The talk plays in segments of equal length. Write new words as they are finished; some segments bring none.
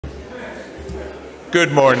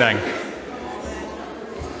Good morning.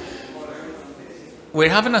 We're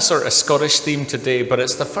having a sort of Scottish theme today, but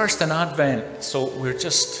it's the first in Advent, so we're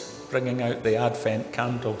just bringing out the Advent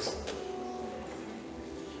candles.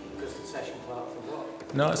 Because the session clerk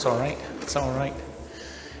forgot. No, it's all right. It's all right.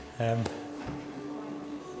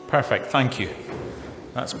 Perfect. Thank you.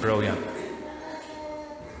 That's brilliant.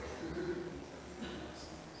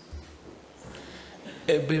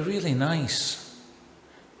 It'd be really nice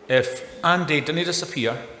if Andy, don't you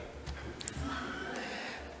disappear?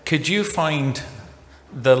 Could you find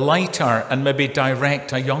the lighter and maybe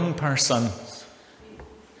direct a young person?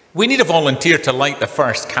 We need a volunteer to light the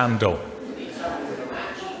first candle.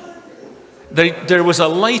 There was a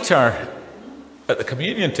lighter at the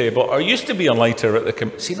communion table, or used to be a lighter at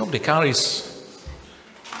the see, nobody carries.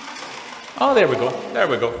 Oh, there we go. There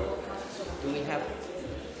we go. Do we have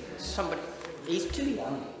somebody? He's too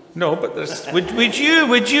young. No, but there's. Would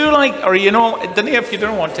you like, or you know, Denny, if you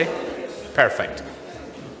don't want to. Perfect.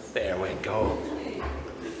 There we go. You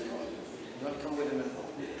want to come with him?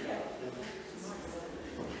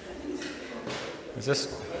 Is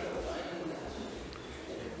this?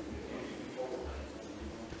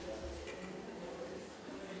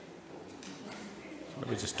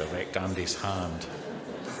 Maybe just direct Andy's hand.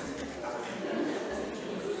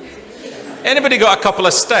 Anybody got a couple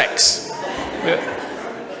of sticks?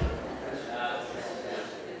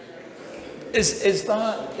 Is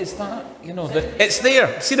that you know it's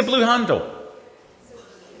there? See the blue handle?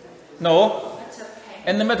 No,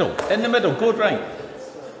 in the middle. Go right.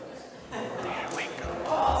 There we go.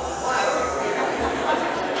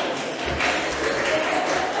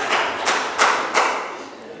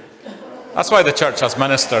 That's why the church has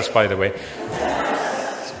ministers, by the way.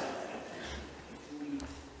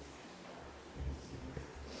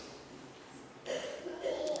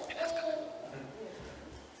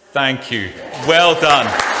 Thank you. Well done.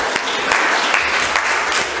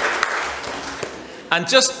 And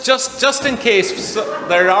just in case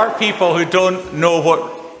there are people who don't know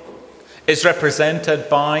what is represented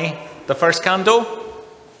by the first candle,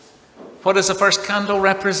 what does the first candle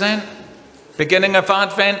represent? Beginning of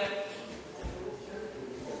Advent?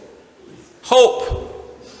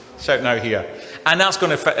 Hope. Shout now here. And that's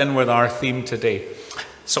going to fit in with our theme today.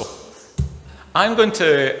 So, I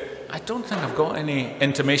don't think I've got any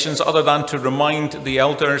intimations other than to remind the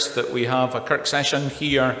elders that we have a Kirk session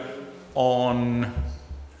here on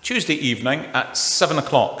Tuesday evening at 7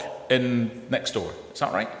 o'clock in next door. Is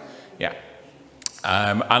that right? Yeah.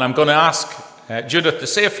 And I'm going to ask Judith to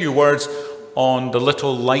say a few words on the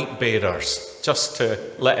little light bearers, just to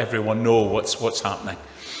let everyone know what's happening.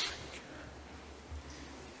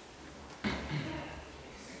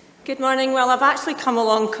 Good morning. Well, I've actually come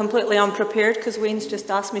along completely unprepared because Wayne's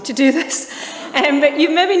just asked me to do this. But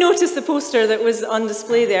you've maybe noticed the poster that was on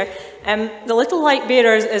display there. The Little Light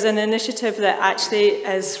Bearers is an initiative that actually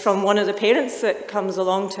is from one of the parents that comes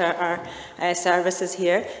along to our services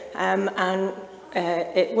here.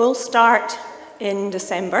 It will start in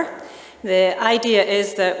December. The idea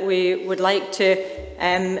is that we would like to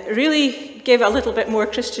really give a little bit more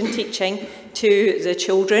Christian teaching to the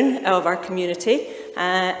children of our community.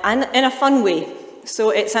 And in a fun way.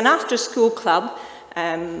 So it's an after-school club,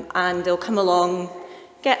 and they'll come along,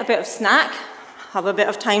 get a bit of snack, have a bit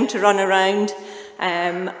of time to run around,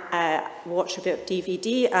 watch a bit of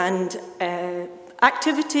DVD, and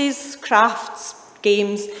activities, crafts,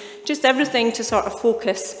 games, just everything to sort of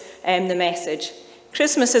focus the message.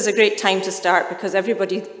 Christmas is a great time to start because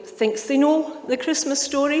everybody thinks they know the Christmas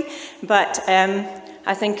story, but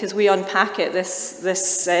I think as we unpack it this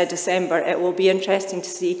December, it will be interesting to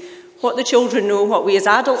see what the children know, what we as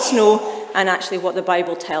adults know, and actually what the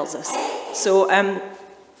Bible tells us. So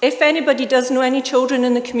if anybody does know any children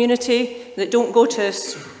in the community that don't go to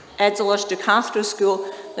EDZELL or Stocathro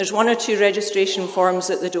school, there's 1 or 2 registration forms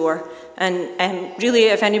at the door. And really,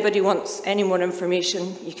 if anybody wants any more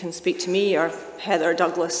information, you can speak to me or Heather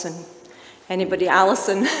Douglas and anybody,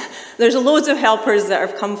 Alison. There's loads of helpers that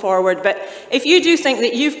have come forward. But if you do think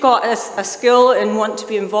that you've got a skill and want to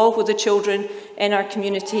be involved with the children in our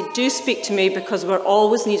community, do speak to me because we're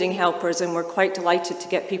always needing helpers and we're quite delighted to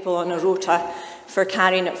get people on a rota for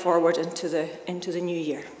carrying it forward into the new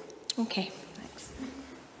year. Okay, thanks.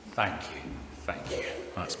 Thank you.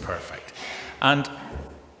 That's perfect. And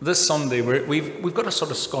this Sunday, we've got a sort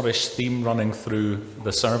of Scottish theme running through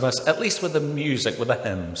the service, at least with the music, with the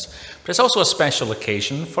hymns. But it's also a special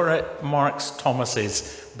occasion, for it marks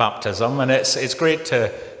Thomas's baptism, and it's great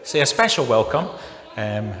to say a special welcome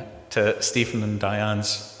to Stephen and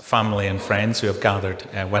Diane's family and friends who have gathered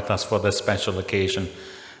with us for this special occasion.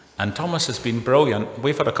 And Thomas has been brilliant.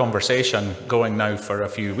 We've had a conversation going now for a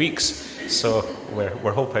few weeks, so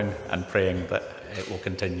we're hoping and praying that it will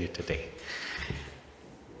continue today.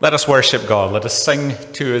 Let us worship God. Let us sing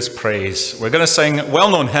to his praise. We're going to sing a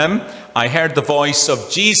well-known hymn, I Heard the Voice of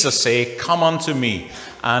Jesus Say, Come Unto Me.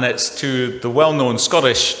 And it's to the well-known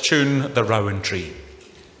Scottish tune, The Rowan Tree.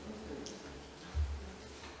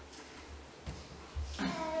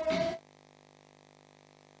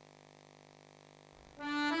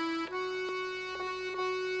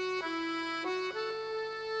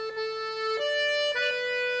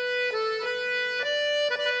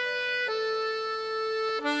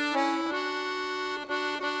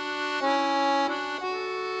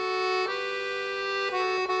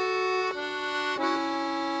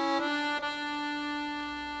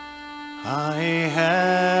 I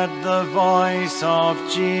heard the voice of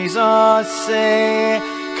Jesus say,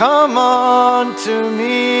 Come unto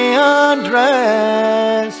me and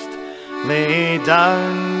rest. Lay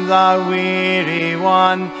down the weary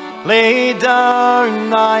one, lay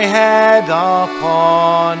down thy head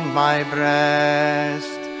upon my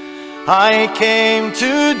breast. I came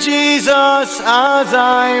to Jesus as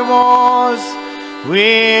I was,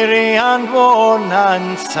 weary and worn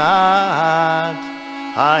and sad.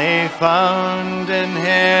 I found in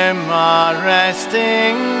him a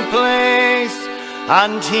resting place,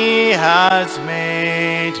 and he has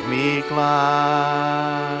made me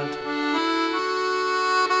glad.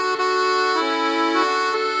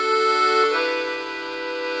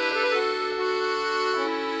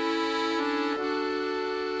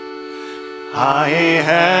 I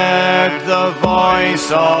heard the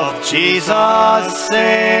voice of Jesus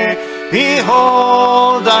say,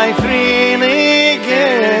 Behold, I freely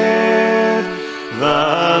give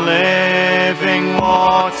the living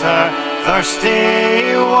water,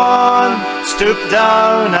 thirsty one, stoop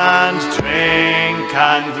down and drink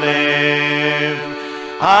and live.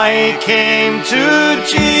 I came to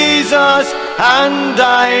Jesus and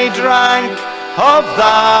I drank of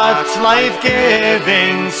that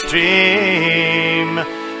life-giving stream.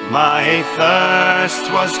 My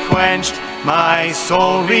thirst was quenched, my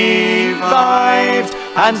soul revived,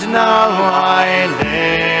 and now I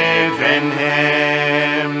live in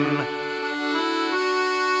him.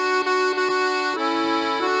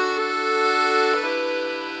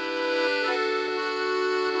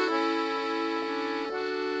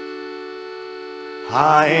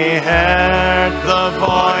 I heard the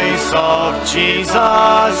voice of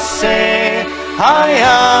Jesus say, I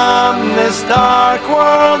am this dark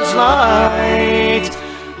world's light.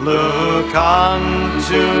 Look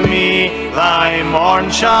unto me, thy morn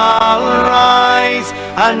shall rise,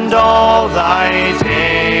 and all thy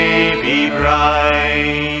day be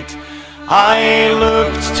bright. I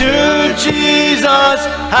looked to Jesus,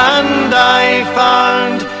 and I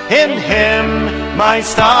found in him my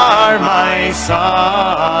star, my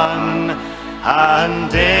sun.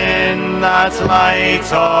 And in that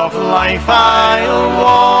light of life I'll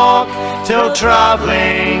walk till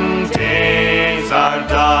traveling days are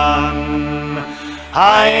done.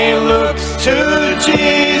 I looked to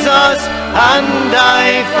Jesus and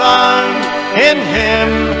I found in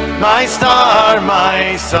him my star,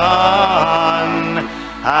 my sun.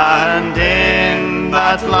 And in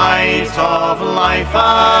that light of life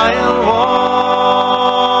I'll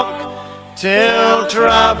walk till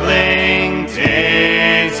traveling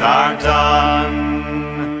days are done.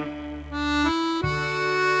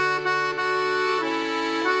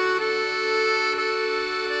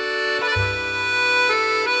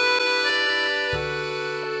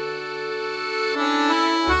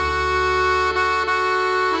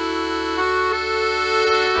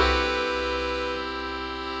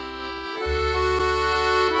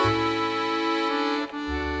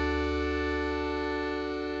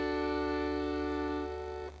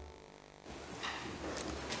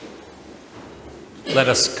 Let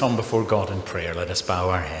us come before God in prayer. Let us bow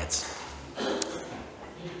our heads.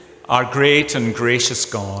 Our great and gracious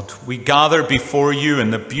God, we gather before you in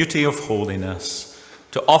the beauty of holiness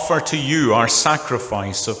to offer to you our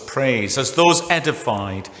sacrifice of praise as those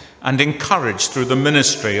edified and encouraged through the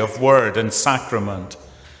ministry of word and sacrament.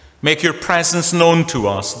 Make your presence known to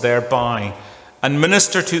us thereby and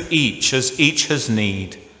minister to each as each has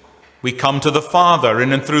need. We come to the Father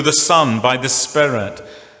in and through the Son by the Spirit.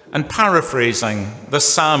 And paraphrasing the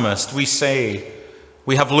psalmist, we say,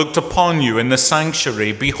 we have looked upon you in the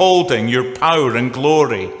sanctuary, beholding your power and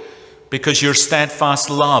glory, because your steadfast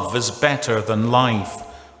love is better than life.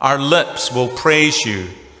 Our lips will praise you.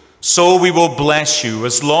 So we will bless you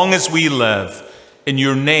as long as we live. In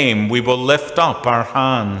your name we will lift up our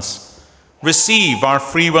hands. Receive our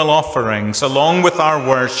free will offerings along with our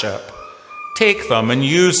worship. Take them and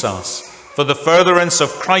use us for the furtherance of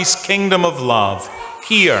Christ's kingdom of love,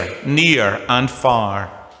 here, near, and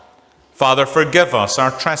far. Father, forgive us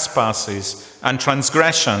our trespasses and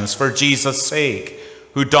transgressions for Jesus' sake,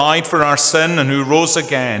 who died for our sin and who rose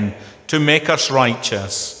again to make us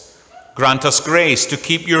righteous. Grant us grace to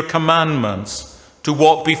keep your commandments, to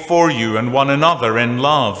walk before you and one another in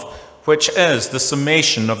love, which is the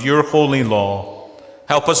summation of your holy law.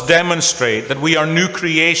 Help us demonstrate that we are new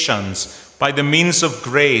creations by the means of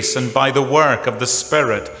grace and by the work of the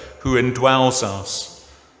Spirit who indwells us.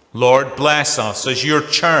 Lord, bless us as your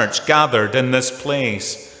church gathered in this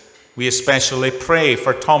place. We especially pray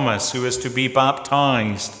for Thomas, who is to be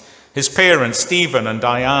baptized, his parents, Stephen and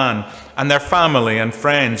Diane, and their family and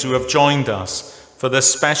friends who have joined us for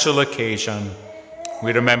this special occasion.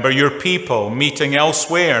 We remember your people meeting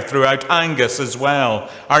elsewhere throughout Angus as well,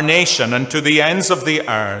 our nation, and to the ends of the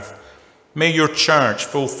earth. May your church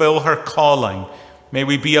fulfill her calling. May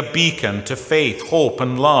we be a beacon to faith, hope,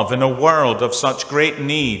 and love in a world of such great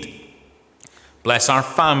need. Bless our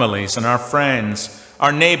families and our friends,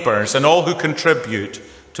 our neighbours, and all who contribute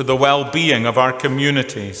to the well-being of our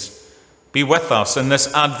communities. Be with us in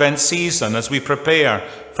this Advent season as we prepare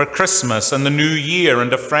for Christmas and the new year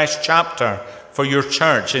and a fresh chapter for your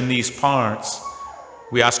church in these parts.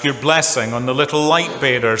 We ask your blessing on the little light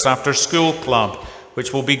bearers after school club,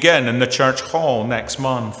 which will begin in the church hall next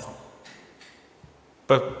month.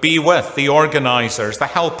 But be with the organisers, the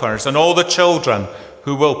helpers, and all the children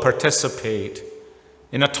who will participate.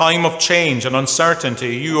 In a time of change and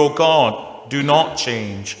uncertainty, you, O God, do not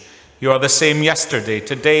change. You are the same yesterday,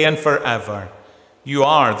 today, and forever. You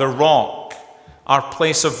are the rock, our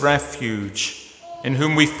place of refuge, in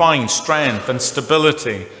whom we find strength and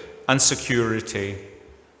stability and security.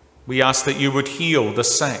 We ask that you would heal the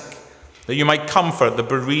sick, that you might comfort the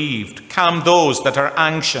bereaved, calm those that are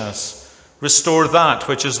anxious, restore that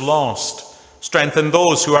which is lost, strengthen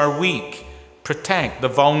those who are weak, protect the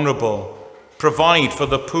vulnerable, provide for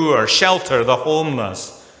the poor, shelter the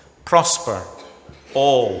homeless, prosper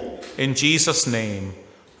all in Jesus' name,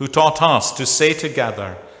 who taught us to say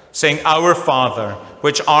together, saying, Our Father,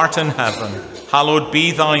 which art in heaven, hallowed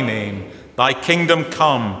be thy name. Thy kingdom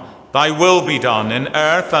come, thy will be done in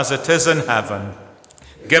earth as it is in heaven.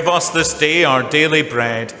 Give us this day our daily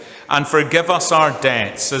bread, and forgive us our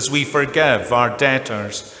debts as we forgive our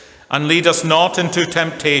debtors. And lead us not into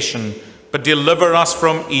temptation, but deliver us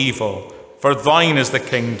from evil. For thine is the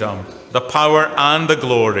kingdom, the power, and the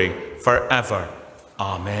glory, forever.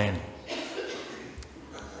 Amen.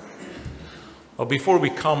 Well, before we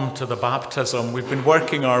come to the baptism, we've been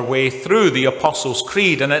working our way through the Apostles'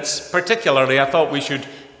 Creed, and it's particularly, I thought we should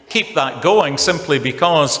keep that going simply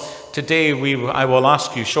because today I will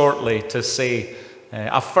ask you shortly to say,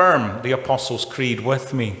 affirm the Apostles' Creed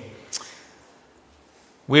with me.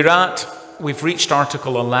 We've reached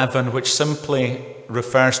Article 11, which simply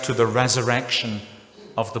refers to the resurrection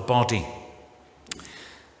of the body.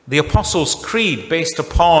 The Apostles' Creed, based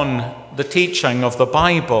upon the teaching of the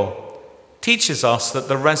Bible, teaches us that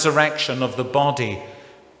the resurrection of the body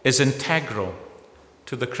is integral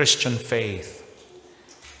to the Christian faith.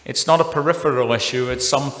 It's not a peripheral issue, it's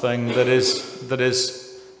something that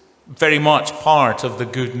is very much part of the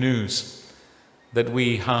good news that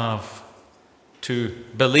we have to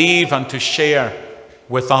believe and to share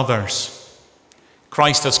with others.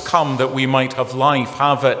 Christ has come that we might have life,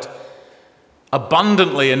 have it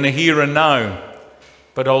abundantly in the here and now,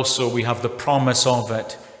 but also we have the promise of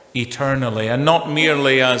it eternally, and not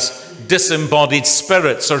merely as disembodied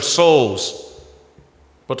spirits or souls,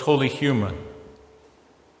 but wholly human,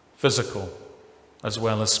 physical as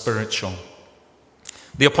well as spiritual.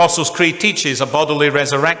 The Apostles' Creed teaches a bodily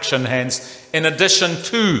resurrection, hence, in addition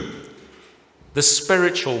to the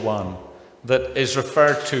spiritual one that is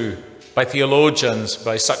referred to by theologians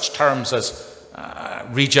by such terms as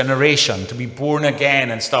regeneration, to be born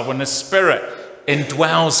again and stuff. When the Spirit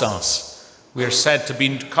indwells us, we are said to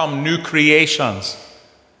become new creations.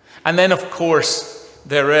 And then, of course,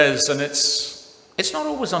 there is, and it's not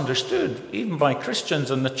always understood, even by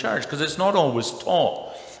Christians in the church, because it's not always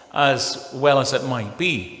taught as well as it might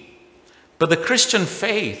be. But the Christian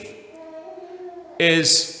faith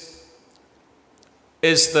is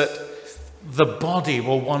that the body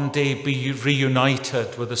will one day be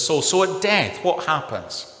reunited with the soul. So at death, what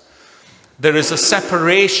happens? There is a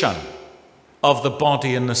separation of the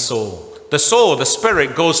body and the soul. The soul, the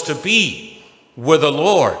spirit, goes to be with the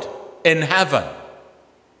Lord in heaven.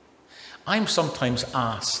 I'm sometimes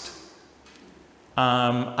asked,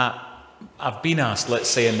 I've been asked, let's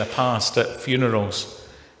say in the past at funerals,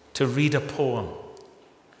 to read a poem.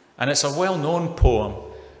 And it's a well-known poem,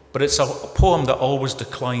 but it's a poem that I always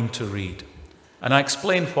decline to read. And I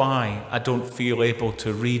explain why I don't feel able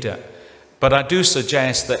to read it. But I do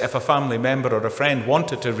suggest that if a family member or a friend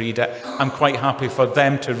wanted to read it, I'm quite happy for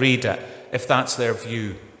them to read it, if that's their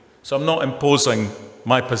view. So I'm not imposing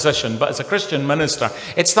my position, but as a Christian minister,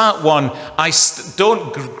 it's that one.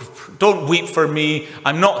 Don't weep for me.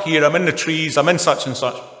 I'm not here. I'm in the trees. I'm in such and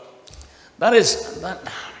such. That is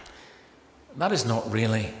not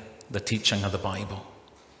really the teaching of the Bible.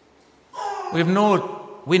 We know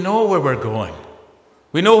where we're going.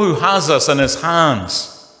 We know who has us in his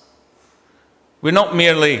hands. We're not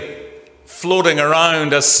merely floating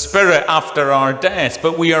around as spirit after our death,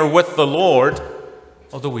 but we are with the Lord,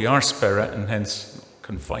 although we are spirit and hence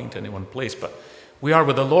confined to any one place, but we are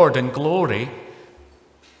with the Lord in glory,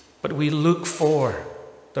 but we look for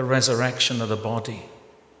the resurrection of the body.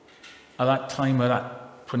 At that time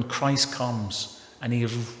when Christ comes and he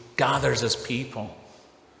gathers his people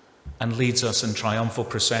and leads us in triumphal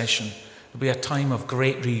procession, it'll be a time of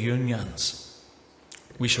great reunions.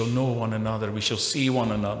 We shall know one another, we shall see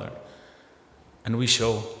one another, and we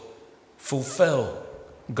shall fulfill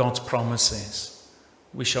God's promises.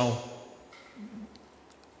 We shall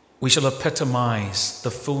epitomize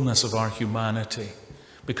the fullness of our humanity,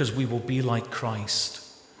 because we will be like Christ.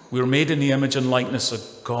 We were made in the image and likeness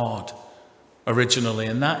of God originally,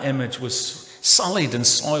 and that image was sullied and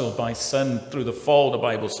soiled by sin through the fall, the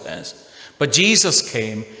Bible says. But Jesus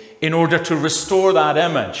came in order to restore that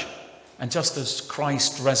image. And just as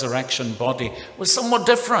Christ's resurrection body was somewhat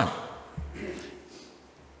different,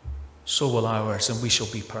 so will ours, and we shall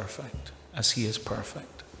be perfect as he is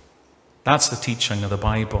perfect. That's the teaching of the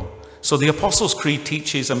Bible. So the Apostles' Creed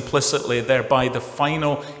teaches implicitly thereby the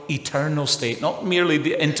final eternal state, not merely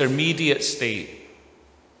the intermediate state,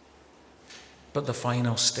 but the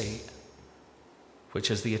final state,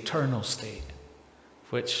 which is the eternal state,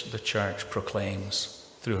 which the church proclaims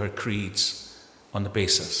through her creeds on the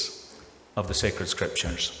basis of the sacred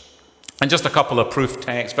scriptures. And just a couple of proof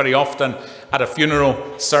texts. Very often at a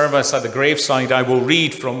funeral service, at the graveside, I will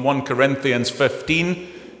read from 1 Corinthians 15,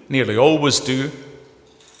 nearly always do.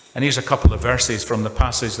 And here's a couple of verses from the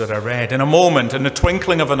passage that I read. In a moment, in the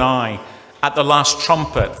twinkling of an eye, at the last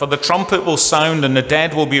trumpet, for the trumpet will sound and the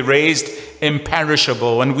dead will be raised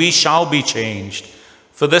imperishable, and we shall be changed.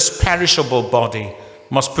 For this perishable body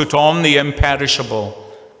must put on the imperishable,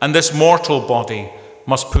 and this mortal body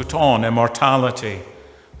must put on immortality.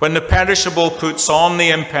 When the perishable puts on the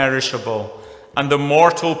imperishable, and the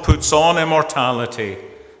mortal puts on immortality,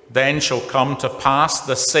 then shall come to pass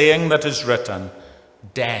the saying that is written,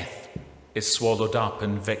 death is swallowed up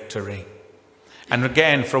in victory. And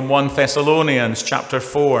again from 1 Thessalonians chapter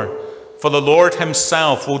 4, for the Lord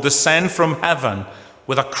himself will descend from heaven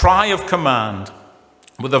with a cry of command,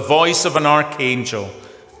 with the voice of an archangel,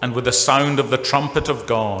 and with the sound of the trumpet of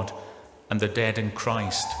God, and the dead in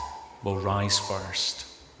Christ will rise first.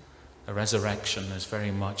 The resurrection is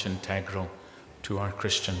very much integral to our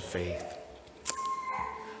Christian faith.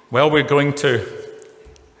 Well, we're going to,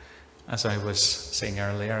 as I was saying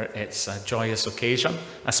earlier, it's a joyous occasion,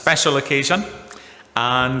 a special occasion,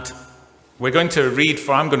 and we're going to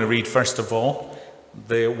I'm going to read first of all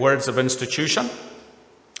the words of institution.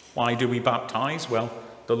 Why do we baptize? Well,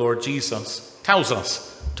 the Lord Jesus tells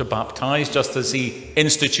us to baptize, just as he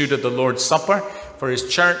instituted the Lord's Supper for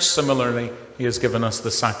his church. Similarly, he has given us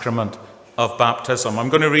the sacrament of baptism. I'm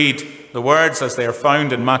going to read the words as they are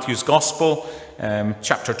found in Matthew's Gospel,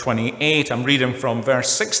 chapter 28. I'm reading from verse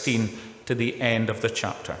 16 to the end of the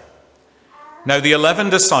chapter. Now the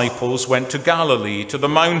 11 disciples went to Galilee, to the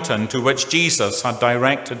mountain to which Jesus had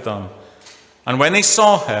directed them. And when they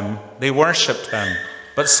saw him, they worshipped him,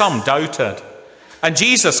 but some doubted. And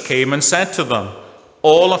Jesus came and said to them,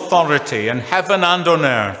 all authority in heaven and on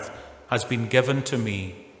earth has been given to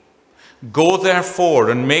me. Go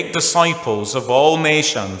therefore and make disciples of all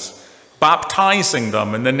nations, baptizing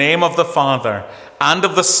them in the name of the Father and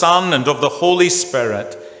of the Son and of the Holy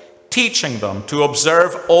Spirit, teaching them to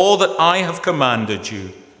observe all that I have commanded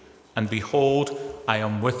you. And behold, I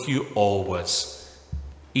am with you always,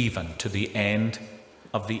 even to the end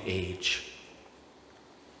of the age.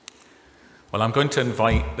 Well, I'm going to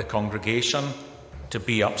invite the congregation to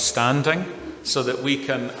be upstanding so that we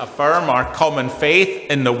can affirm our common faith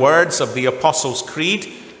in the words of the Apostles'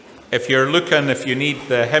 Creed. If you need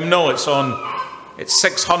the hymnal, it's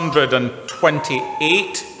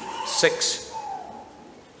 628, 6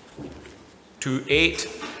 to 8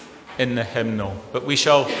 in the hymnal. But we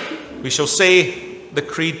shall say the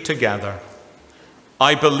creed together.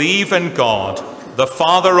 I believe in God, the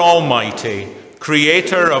Father Almighty,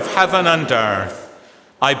 creator of heaven and earth.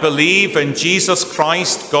 I believe in Jesus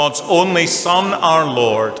Christ, God's only Son, our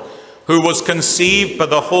Lord, who was conceived by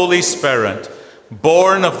the Holy Spirit,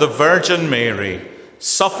 born of the Virgin Mary,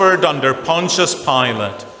 suffered under Pontius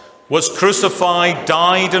Pilate, was crucified,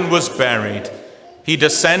 died, and was buried. He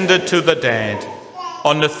descended to the dead.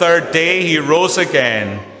 On the third day he rose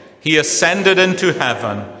again. He ascended into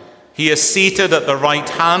heaven. He is seated at the right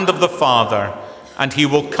hand of the Father, and he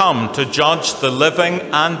will come to judge the living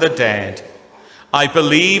and the dead. I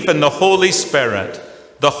believe in the Holy Spirit,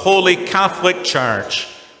 the Holy Catholic Church,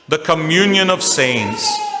 the communion of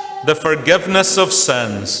saints, the forgiveness of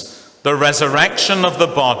sins, the resurrection of the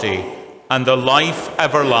body, and the life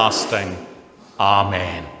everlasting.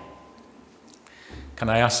 Amen. Can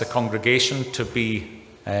I ask the congregation to be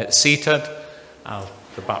seated?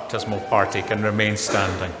 The baptismal party can remain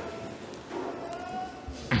standing.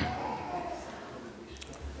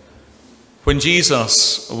 When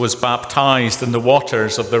Jesus was baptized in the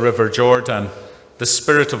waters of the River Jordan, the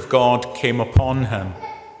Spirit of God came upon him.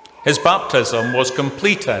 His baptism was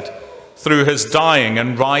completed through his dying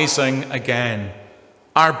and rising again.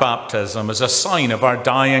 Our baptism is a sign of our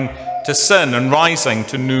dying to sin and rising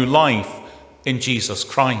to new life in Jesus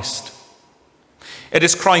Christ. It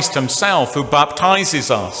is Christ himself who baptizes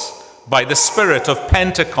us by the Spirit of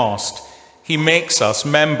Pentecost. He makes us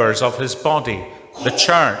members of his body, the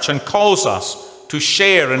church, and calls us to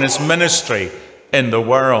share in his ministry in the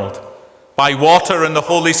world. By water and the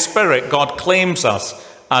Holy Spirit, God claims us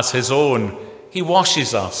as his own. He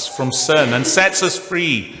washes us from sin and sets us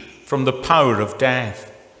free from the power of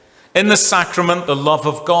death. In the sacrament, the love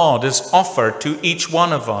of God is offered to each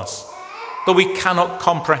one of us. Though we cannot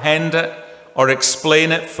comprehend it or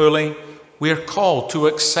explain it fully, we are called to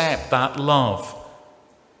accept that love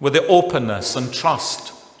with the openness and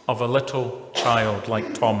trust of a little child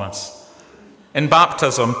like Thomas. In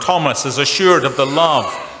baptism, Thomas is assured of the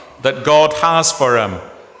love that God has for him,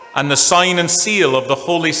 and the sign and seal of the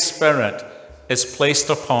Holy Spirit is placed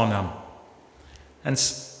upon him. And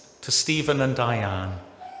to Stephen and Diane,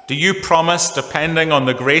 do you promise, depending on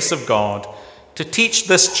the grace of God, to teach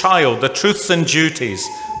this child the truths and duties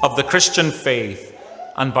of the Christian faith,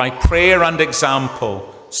 and by prayer and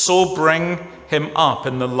example, so bring him up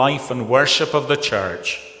in the life and worship of the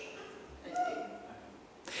church?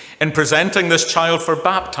 In presenting this child for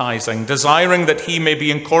baptizing, desiring that he may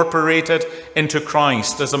be incorporated into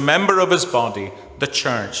Christ as a member of his body, the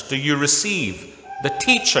church, do you receive the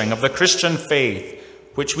teaching of the Christian faith,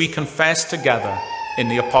 which we confess together in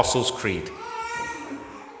the Apostles' Creed?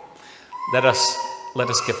 Let us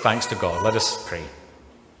give thanks to God. Let us pray.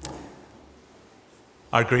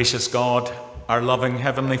 Our gracious God, our loving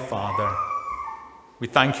Heavenly Father, we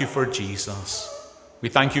thank you for Jesus. We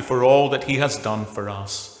thank you for all that he has done for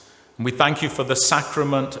us. And we thank you for the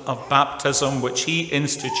sacrament of baptism which he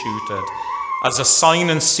instituted as a sign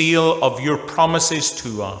and seal of your promises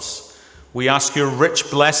to us. We ask your rich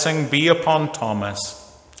blessing be upon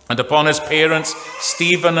Thomas and upon his parents,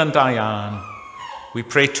 Stephen and Diane. We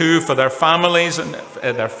pray too for their families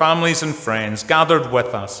and friends gathered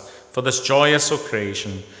with us for this joyous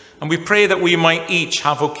occasion. And we pray that we might each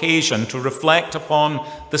have occasion to reflect upon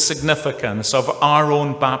the significance of our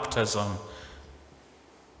own baptism.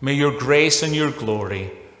 May your grace and your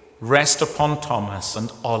glory rest upon Thomas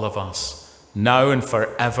and all of us, now and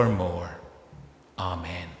forevermore.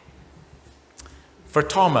 Amen. For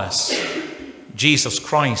Thomas, Jesus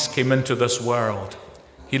Christ came into this world.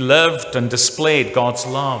 He lived and displayed God's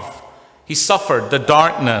love. He suffered the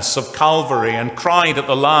darkness of Calvary and cried at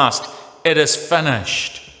the last, "It is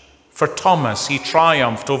finished." For Thomas, he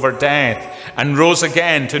triumphed over death and rose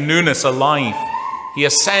again to newness of life. He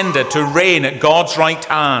ascended to reign at God's right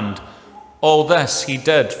hand. All this he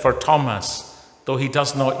did for Thomas, though he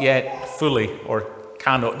does not yet fully or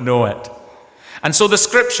cannot know it. And so the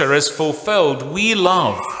scripture is fulfilled. We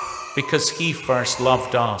love because he first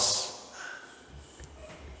loved us.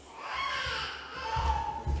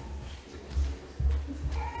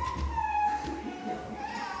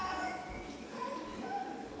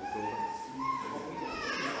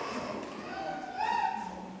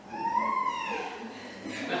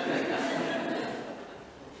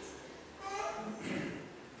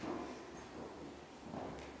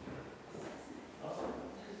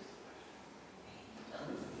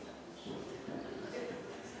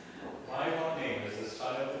 By what name is this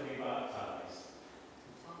child to be baptized?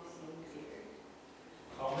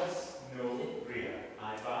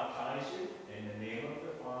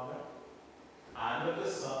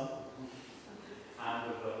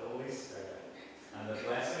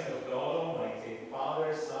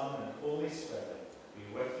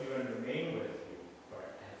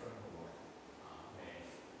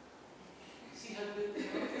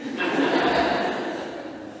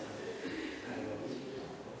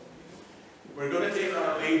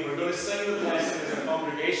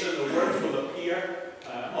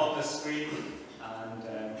 screen, and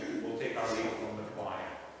we'll take our lead from the choir.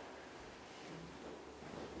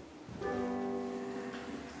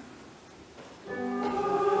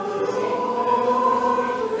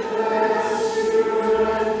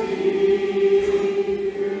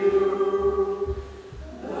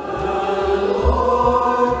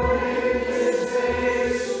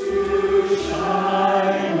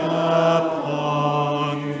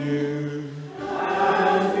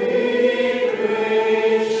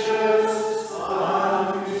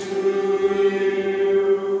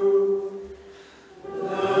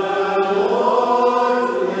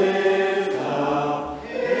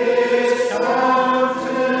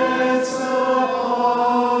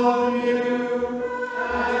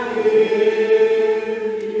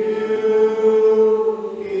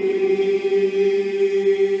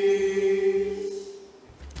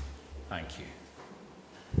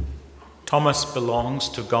 Thomas belongs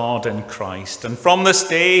to God in Christ, and from this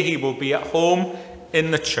day he will be at home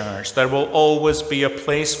in the church. There will always be a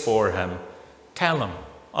place for him. Tell him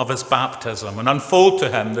of his baptism and unfold to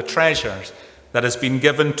him the treasures that has been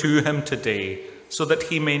given to him today, so that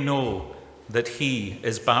he may know that he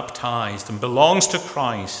is baptized and belongs to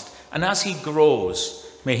Christ. And as he grows,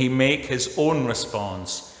 may he make his own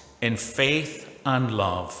response in faith and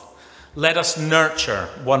love. Let us nurture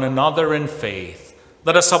one another in faith.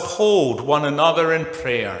 Let us uphold one another in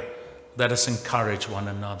prayer. Let us encourage one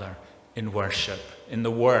another in worship, in the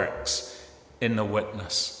works, in the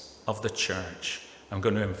witness of the church. I'm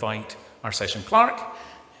going to invite our session clerk.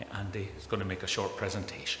 Andy is going to make a short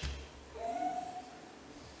presentation.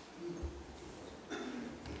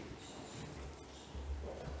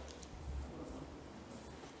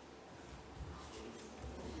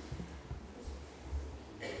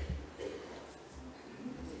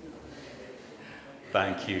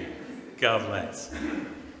 Thank you. God bless.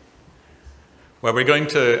 Well, we're going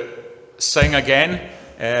to sing again,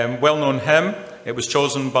 well-known hymn. It was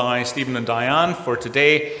chosen by Stephen and Diane for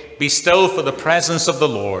today. Be still, for the presence of the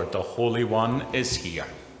Lord, the Holy One, is here.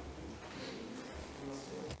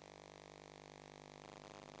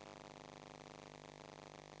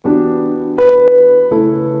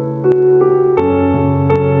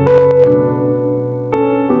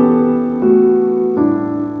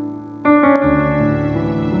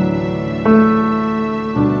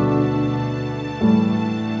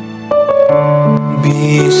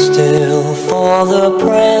 The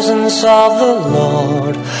presence of the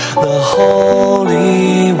Lord, the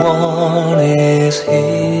Holy One is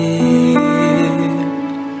here.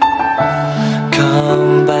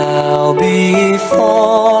 Come bow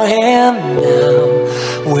before him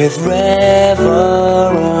now with reverence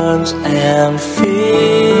and fear.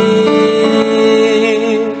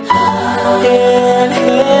 In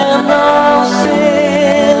him no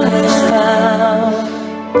sin is found.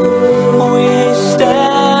 We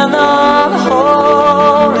stand on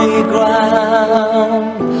holy ground.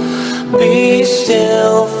 Be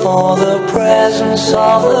still, for the presence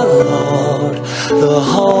of the Lord, the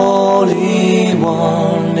Holy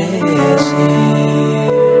One is here.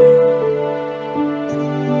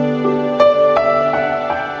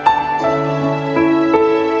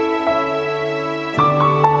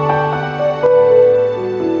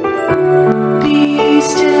 Be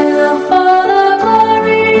still, for the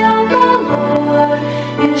glory of the Lord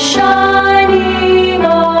is shining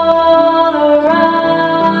all around.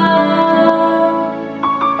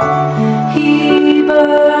 He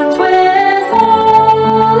burns with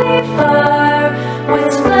holy fire,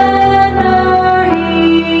 with splendor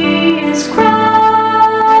he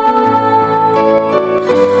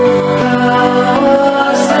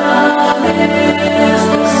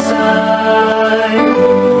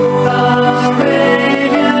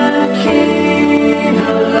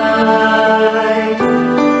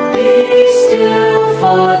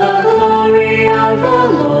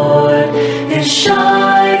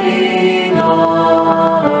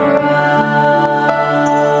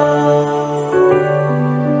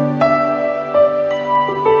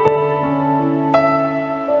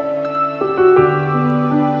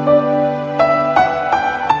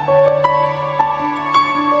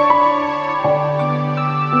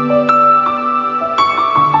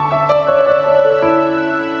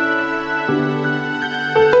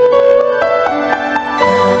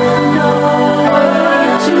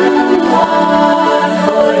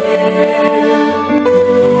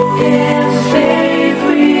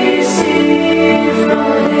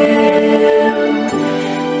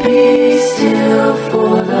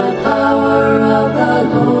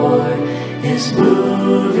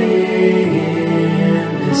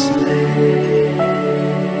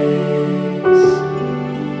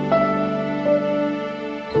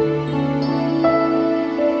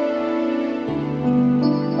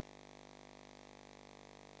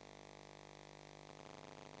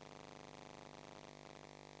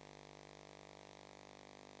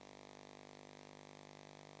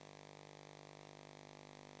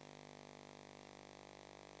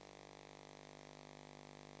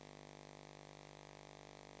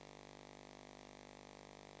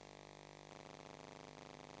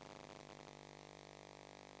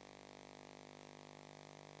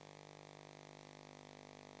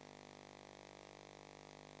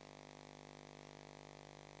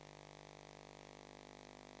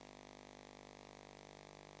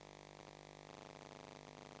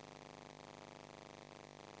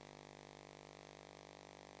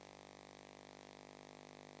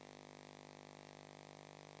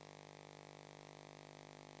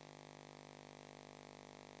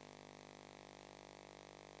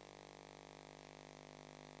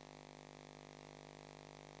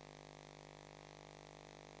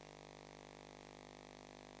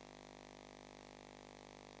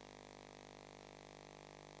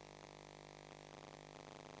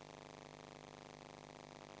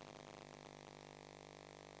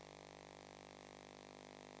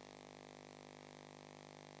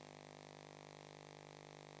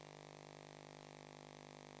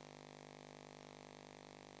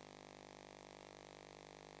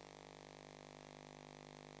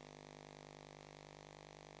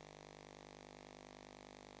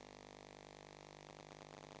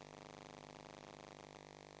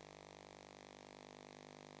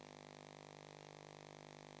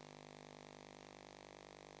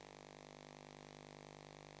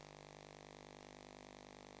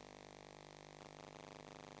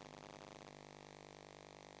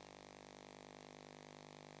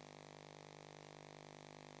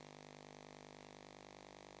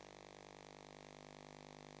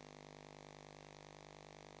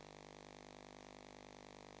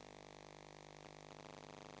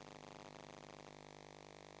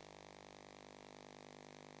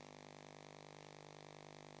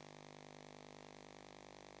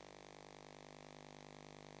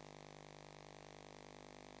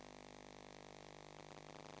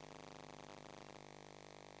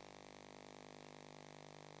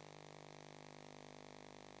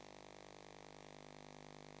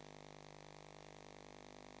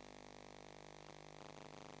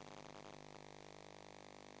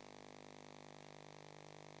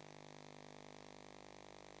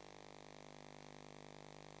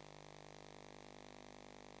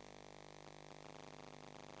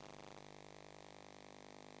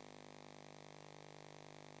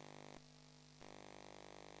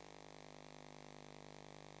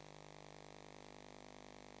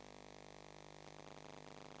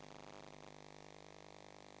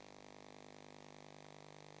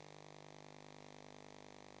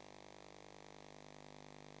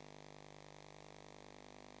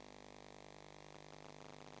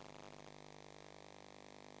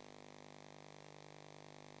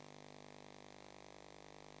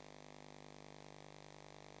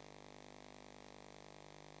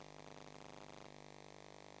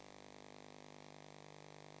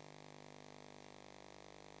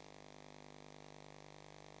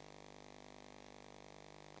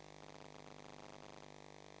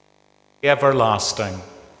everlasting.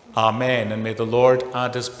 Amen. And may the Lord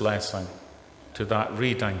add his blessing to that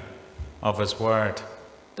reading of his word.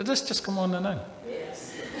 Did this just come on and in?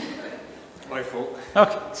 Yes. My fault.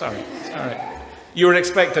 Okay, sorry. You were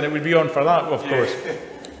expecting it would be on for that, of course.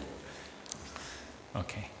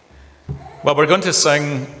 Okay. Well, we're going to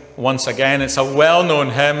sing once again. It's a well-known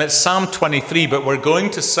hymn. It's Psalm 23, but we're going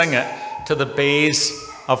to sing it to the bass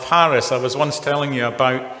of Harris. I was once telling you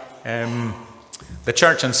about the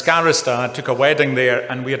church in Scarista. I took a wedding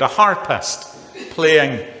there, and we had a harpist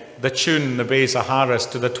playing the tune, the bass of Harris,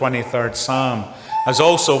 to the 23rd Psalm. I was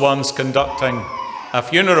also once conducting a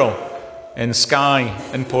funeral in Skye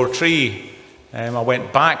in Portree. I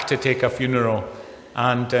went back to take a funeral,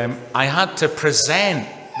 and I had to present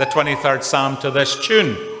the 23rd Psalm to this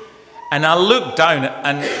tune. And I looked down,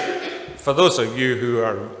 and for those of you who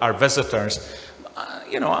are visitors,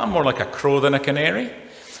 I'm more like a crow than a canary.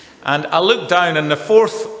 And I looked down, and the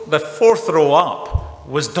fourth row up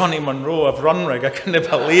was Donny Munro of Runrig. I couldn't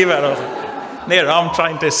believe it. I was like, there, I'm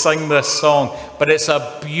trying to sing this song. But it's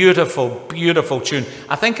a beautiful, beautiful tune.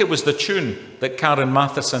 I think it was the tune that Karen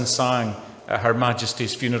Matheson sang at Her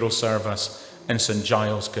Majesty's funeral service in St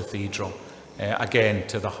Giles Cathedral, again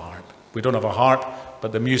to the harp. We don't have a harp,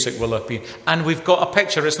 but the music will have been. And we've got a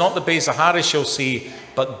picture. It's not the bass of Harris you'll see,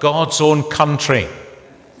 but God's Own Country.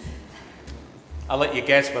 I'll let you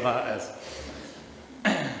guess what that is.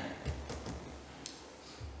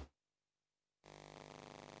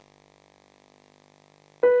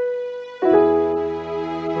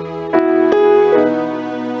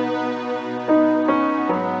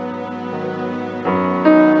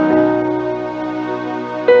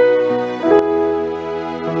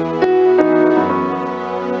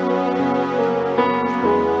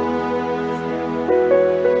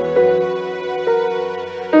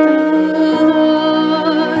 The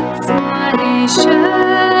Lord's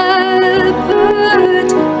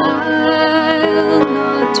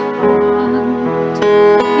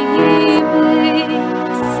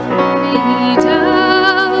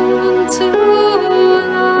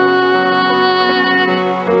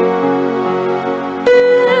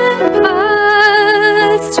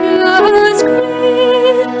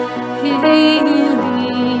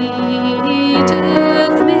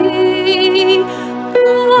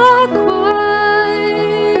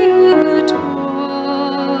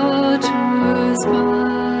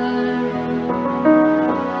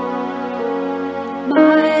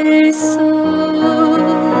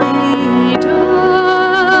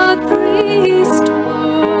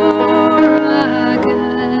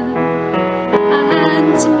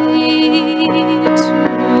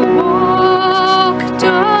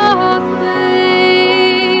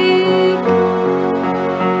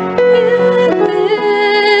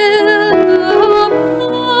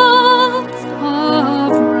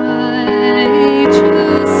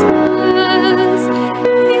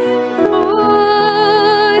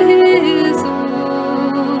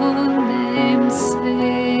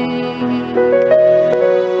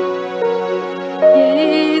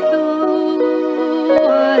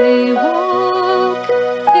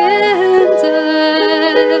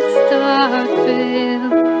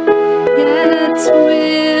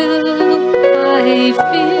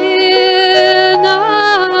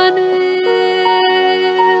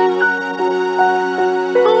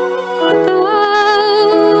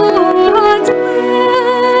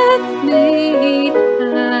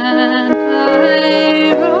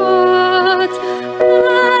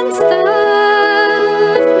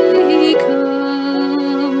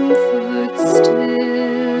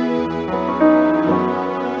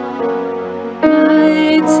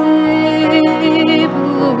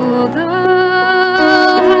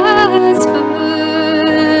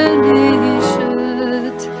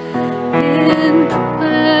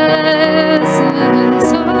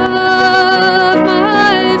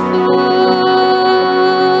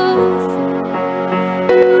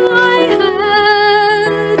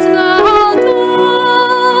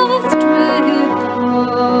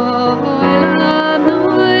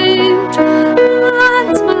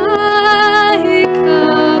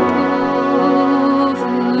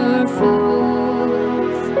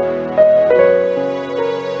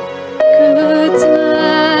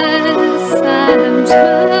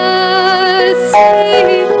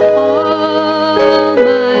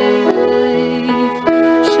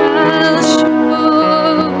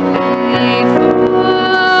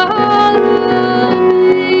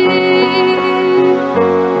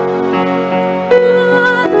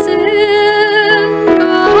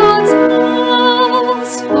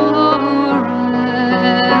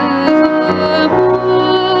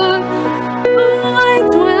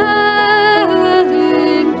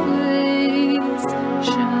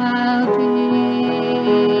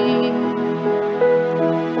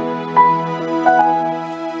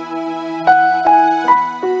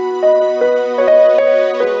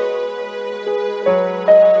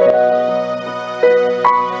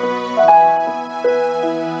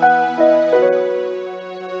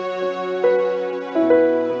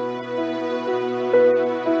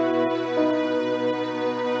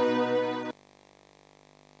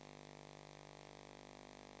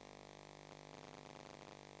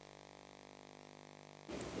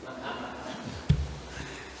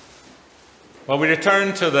Well, we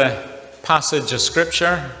return to the passage of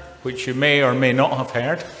Scripture, which you may or may not have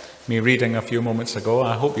heard me reading a few moments ago.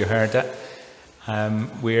 I hope you heard it.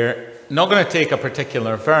 We're not going to take a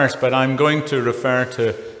particular verse, but I'm going to refer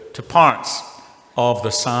to parts of the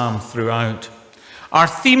psalm throughout. Our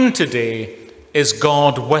theme today is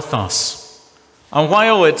God with us. And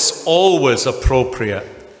while it's always appropriate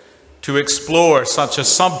to explore such a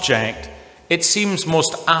subject, it seems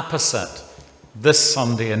most apposite this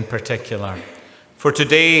Sunday in particular. For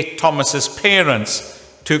today, Thomas's parents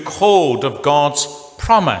took hold of God's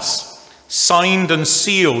promise, signed and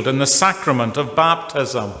sealed in the sacrament of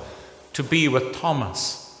baptism, to be with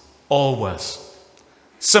Thomas always.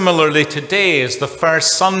 Similarly, today is the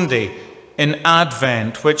first Sunday in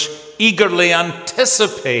Advent, which eagerly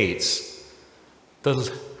anticipates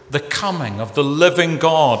the coming of the living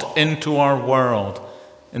God into our world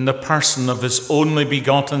in the person of his only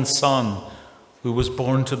begotten Son, who was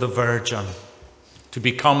born to the Virgin, to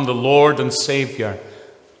become the Lord and Saviour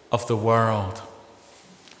of the world.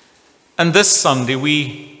 And this Sunday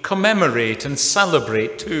we commemorate and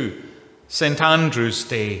celebrate too St. Andrew's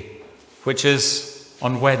Day, which is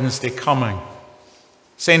on Wednesday coming.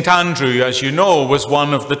 St. Andrew, as you know, was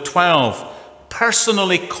one of the 12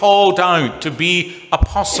 personally called out to be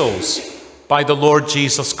apostles by the Lord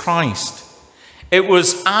Jesus Christ. It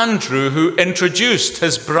was Andrew who introduced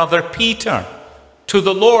his brother Peter to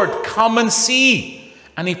the Lord. Come and see.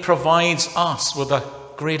 And he provides us with a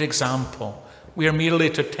great example. We are merely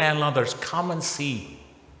to tell others, come and see,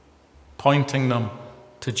 pointing them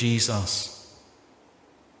to Jesus.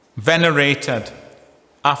 Venerated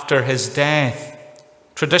after his death,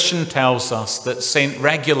 tradition tells us that St.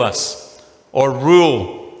 Regulus, or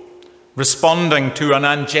Rule, responding to an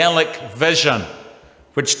angelic vision,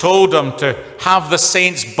 which told him to have the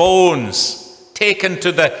saint's bones taken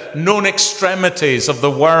to the known extremities of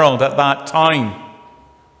the world at that time.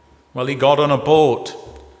 Well, he got on a boat,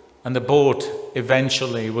 and the boat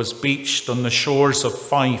eventually was beached on the shores of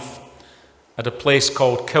Fife at a place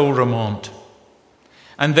called Kilramont.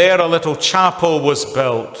 And there a little chapel was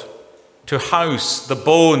built to house the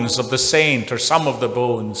bones of the saint, or some of the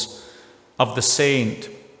bones of the saint.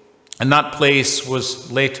 And that place was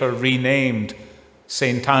later renamed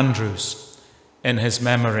St. Andrew's in his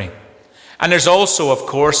memory. And there's also, of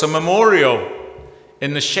course, a memorial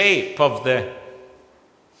in the shape of the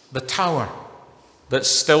tower that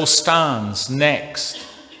still stands next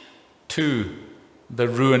to the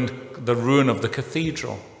ruin of the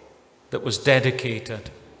cathedral that was dedicated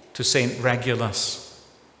to St. Regulus.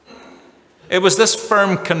 It was this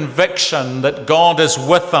firm conviction that God is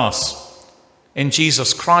with us in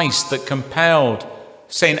Jesus Christ that compelled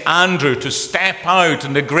St. Andrew to step out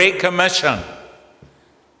in the Great Commission.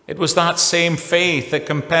 It was that same faith that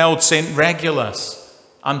compelled St. Regulus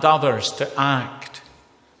and others to act,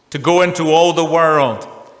 to go into all the world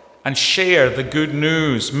and share the good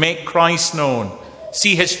news, make Christ known,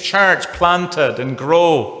 see his church planted and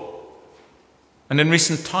grow. And in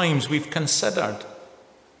recent times, we've considered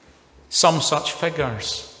some such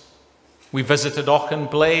figures. We visited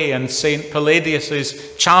Auchenblay and St.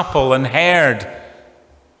 Palladius' chapel and heard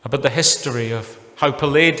about the history of how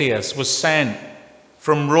Palladius was sent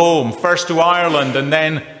from Rome, first to Ireland and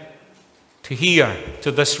then to here,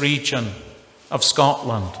 to this region of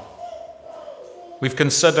Scotland. We've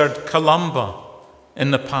considered Columba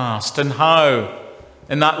in the past and how,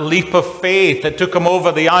 in that leap of faith that took him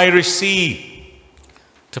over the Irish Sea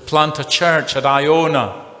to plant a church at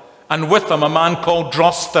Iona, and with him a man called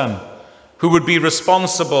Drosten, who would be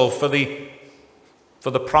responsible for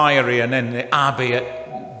the priory and then the abbey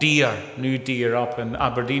at Deer, New Deer up in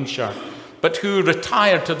Aberdeenshire, but who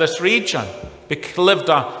retired to this region, lived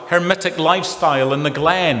a hermitic lifestyle in the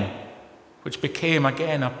Glen, which became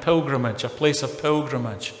again a pilgrimage, a place of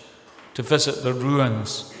pilgrimage, to visit the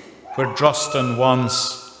ruins where Drosten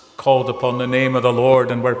once called upon the name of the Lord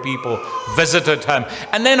and where people visited him.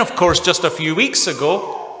 And then, of course, just a few weeks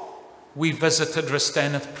ago, we visited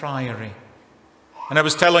Resteneth Priory. And I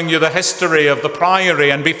was telling you the history of the priory,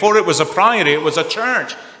 and before it was a priory, it was a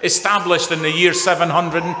church established in the year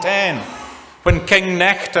 710, when King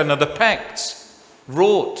Nectan of the Picts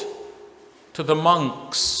wrote to the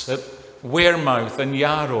monks at Wearmouth and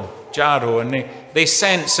Jarrow, and they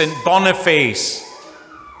sent St. Boniface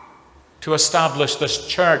to establish this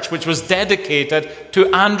church, which was dedicated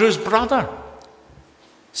to Andrew's brother.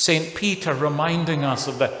 St. Peter reminding us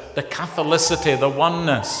of the Catholicity, the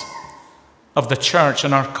oneness of the church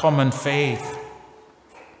and our common faith.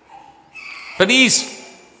 But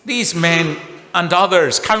these men and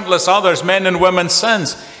others, countless others, men and women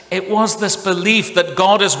since, it was this belief that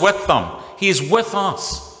God is with them. He is with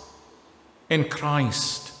us in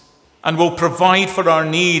Christ and will provide for our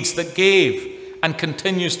needs, that gave and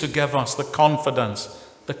continues to give us the confidence,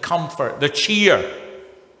 the comfort, the cheer,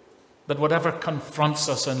 that whatever confronts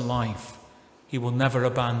us in life, he will never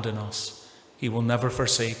abandon us. He will never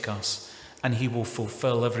forsake us. And he will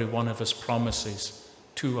fulfill every one of his promises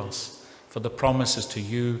to us, for the promises to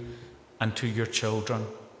you and to your children.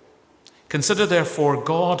 Consider, therefore,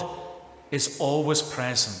 God is always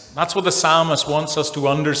present. That's what the psalmist wants us to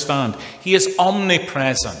understand. He is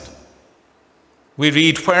omnipresent. We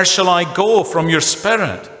read, "Where shall I go from your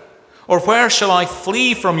spirit? Or where shall I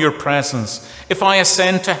flee from your presence? If I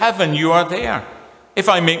ascend to heaven, you are there. If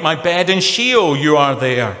I make my bed in Sheol, you are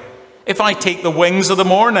there. If I take the wings of the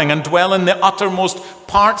morning and dwell in the uttermost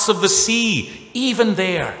parts of the sea, even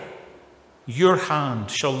there, your hand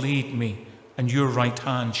shall lead me and your right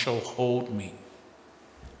hand shall hold me."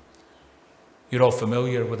 You're all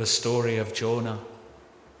familiar with the story of Jonah.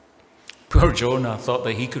 Poor Jonah thought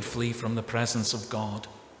that he could flee from the presence of God.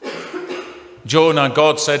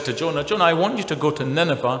 God said to Jonah, "Jonah, I want you to go to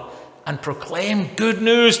Nineveh and proclaim good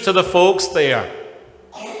news to the folks there."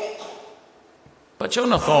 But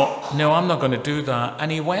Jonah thought, "No, I'm not going to do that."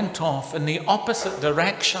 And he went off in the opposite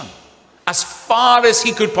direction, as far as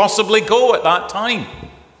he could possibly go at that time,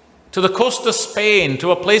 to the coast of Spain,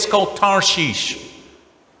 to a place called Tarshish.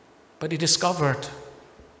 But he discovered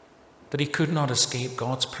that he could not escape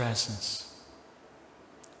God's presence.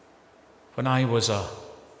 When I was a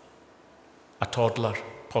toddler,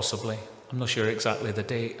 possibly, I'm not sure exactly the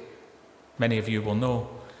date, many of you will know,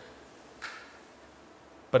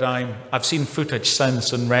 but I've seen footage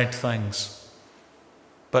since and read things.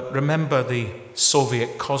 But remember the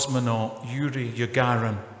Soviet cosmonaut Yuri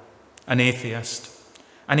Gagarin, an atheist,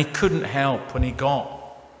 and he couldn't help when he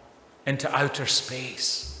got into outer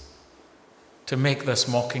space to make this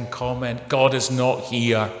mocking comment, "God is not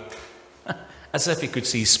here," as if he could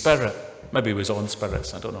see spirit. Maybe he was on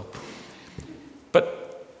spirits, I don't know.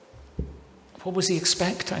 But what was he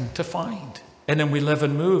expecting to find? In him we live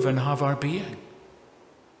and move and have our being.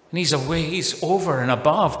 And he's away, he's over and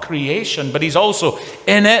above creation, but he's also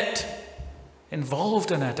in it,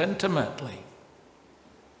 involved in it intimately.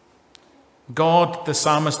 God, the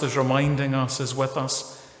psalmist is reminding us, is with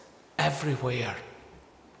us everywhere.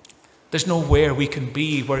 There's nowhere we can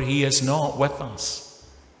be where he is not with us,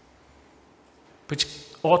 which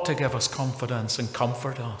ought to give us confidence and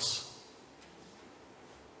comfort us.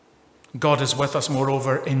 God is with us,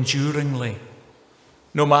 moreover, enduringly,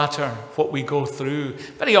 no matter what we go through.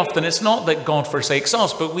 Very often it's not that God forsakes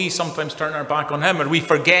us, but we sometimes turn our back on him or we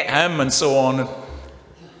forget him and so on.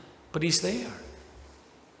 But he's there.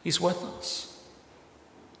 He's with us.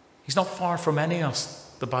 He's not far from any of us,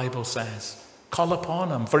 the Bible says. Call upon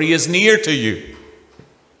him, for he is near to you.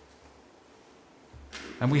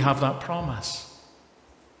 And we have that promise.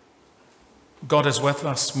 God is with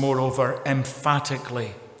us, moreover,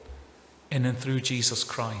 emphatically in and through Jesus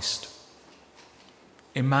Christ.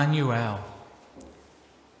 Emmanuel,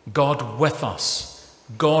 God with us,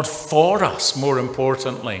 God for us, more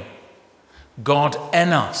importantly, God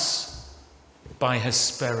in us by his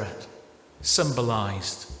Spirit,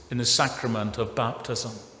 symbolized in the sacrament of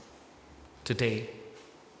baptism today.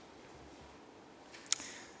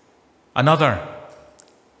 Another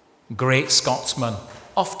great Scotsman,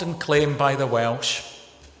 often claimed by the Welsh.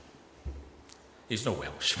 He's no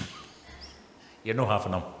Welsh. You're no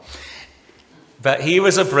having him. But he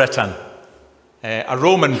was a Briton, a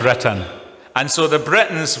Roman Briton. And so the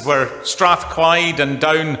Britons were Strathclyde and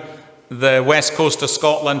down the west coast of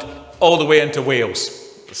Scotland, all the way into Wales.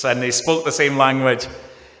 And they spoke the same language.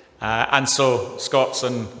 And so Scots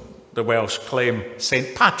and the Welsh claim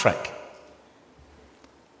St. Patrick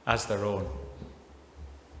as their own.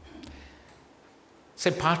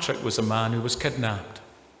 St. Patrick was a man who was kidnapped,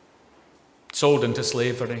 sold into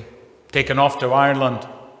slavery, taken off to Ireland.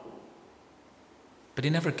 But he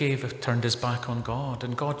never turned his back on God,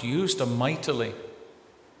 and God used him mightily.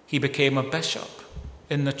 He became a bishop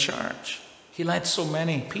in the church. He led so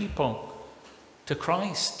many people to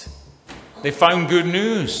Christ. They found good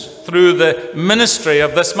news through the ministry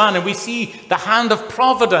of this man, and we see the hand of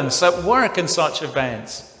providence at work in such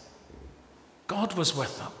events. God was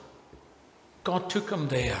with him. God took him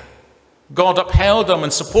there. God upheld him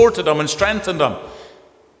and supported him and strengthened him.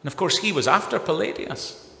 And of course, he was after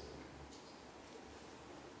Palladius.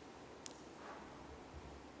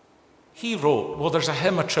 He wrote, well, there's a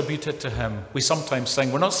hymn attributed to him. We sometimes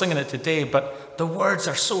sing. We're not singing it today, but the words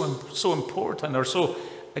are so important, or so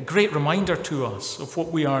a great reminder to us of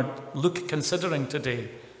what we are considering today.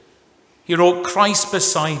 He wrote, Christ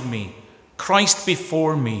beside me, Christ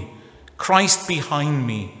before me, Christ behind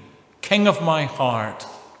me, King of my heart,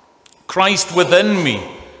 Christ within me,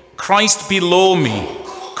 Christ below me,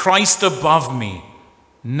 Christ above me,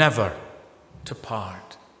 never to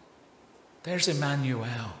part. There's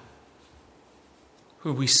Emmanuel,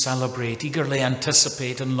 who we celebrate, eagerly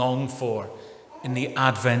anticipate and long for in the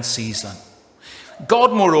Advent season.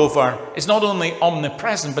 God, moreover, is not only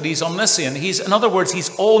omnipresent, but he's omniscient. In other words,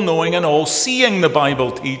 he's all-knowing and all-seeing, the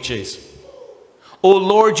Bible teaches. O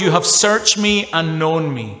Lord, you have searched me and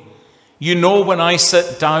known me. You know when I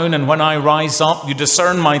sit down and when I rise up. You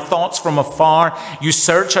discern my thoughts from afar. You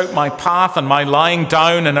search out my path and my lying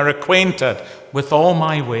down and are acquainted with all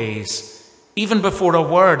my ways. Even before a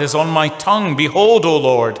word is on my tongue, behold, O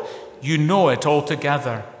Lord, you know it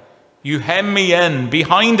altogether. You hem me in,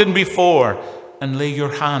 behind and before, and lay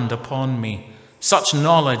your hand upon me. Such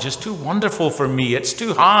knowledge is too wonderful for me. It's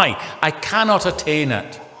too high. I cannot attain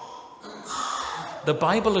it. The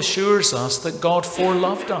Bible assures us that God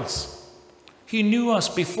foreloved us. He knew us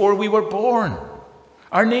before we were born.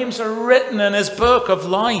 Our names are written in his book of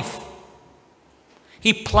life.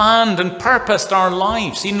 He planned and purposed our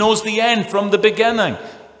lives. He knows the end from the beginning.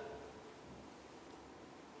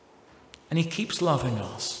 And he keeps loving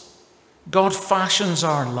us. God fashions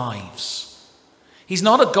our lives. He's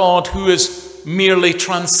not a God who is merely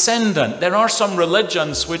transcendent. There are some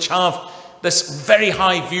religions which have this very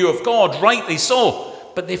high view of God, rightly so,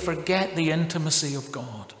 but they forget the intimacy of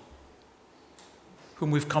God, whom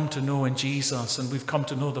we've come to know in Jesus, and we've come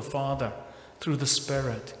to know the Father through the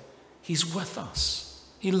Spirit. He's with us.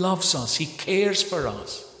 He loves us. He cares for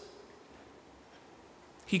us.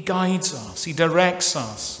 He guides us. He directs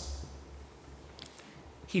us.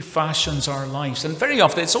 He fashions our lives. And very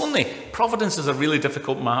often, providence is a really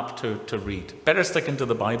difficult map to read. Better sticking to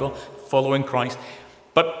the Bible, following Christ.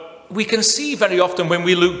 But we can see very often when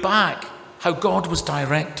we look back how God was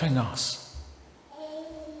directing us,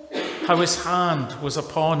 how his hand was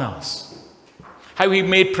upon us, how he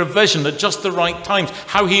made provision at just the right times,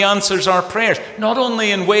 how he answers our prayers, not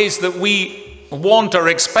only in ways that we want or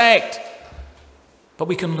expect, but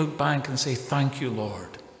we can look back and say, thank you, Lord.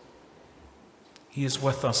 He is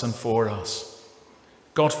with us and for us.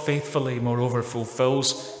 God faithfully, moreover,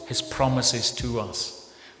 fulfills his promises to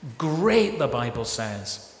us. Great, the Bible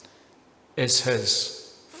says, is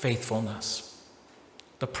his faithfulness.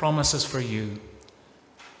 The promises for you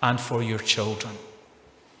and for your children.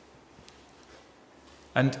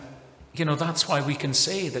 And, that's why we can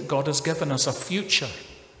say that God has given us a future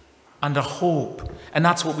and a hope. And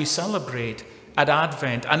that's what we celebrate at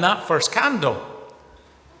Advent. And that first candle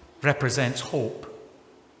represents hope.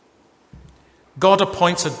 God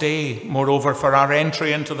appoints a day, moreover, for our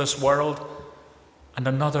entry into this world and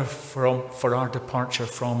another for our departure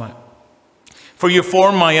from it. For you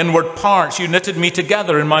formed my inward parts, you knitted me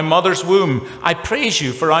together in my mother's womb. I praise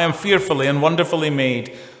you, for I am fearfully and wonderfully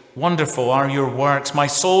made. Wonderful are your works. My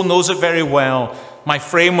soul knows it very well. My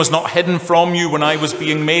frame was not hidden from you when I was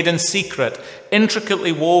being made in secret,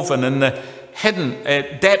 intricately woven in the hidden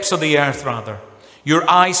depths of the earth, rather. Your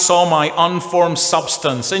eyes saw my unformed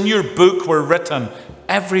substance. In your book were written,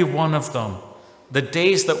 every one of them, the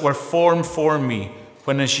days that were formed for me,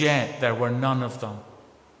 when as yet there were none of them.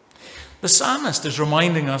 The psalmist is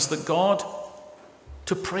reminding us that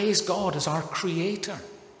to praise God as our creator,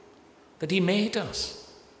 that he made us.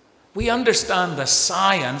 We understand the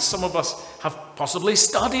science. Some of us have possibly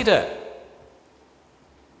studied it,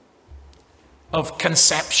 of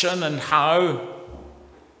conception and how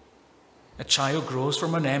a child grows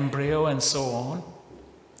from an embryo and so on.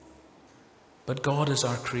 But God is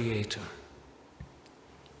our creator.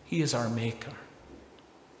 He is our maker.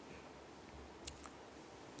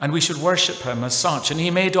 And we should worship him as such. And he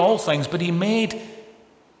made all things, but he made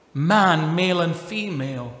man, male and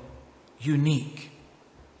female, unique.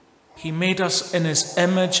 He made us in his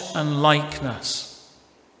image and likeness.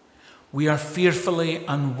 We are fearfully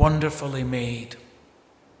and wonderfully made.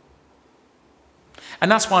 And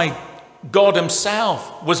that's why God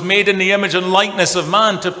himself was made in the image and likeness of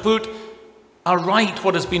man, to put aright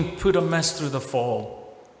what has been put amiss through the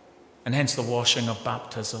fall. And hence the washing of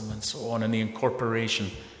baptism and so on, and the incorporation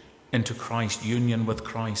into Christ, union with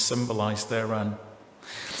Christ, symbolized therein.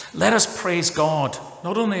 Let us praise God,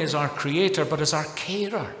 not only as our creator, but as our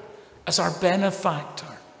carer, as our benefactor,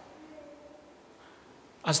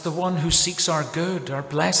 as the one who seeks our good, our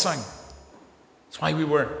blessing. That's why we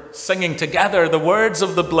were singing together the words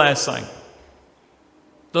of the blessing.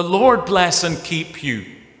 The Lord bless and keep you.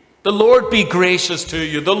 The Lord be gracious to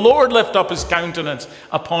you. The Lord lift up his countenance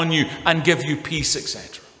upon you and give you peace,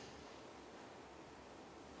 etc.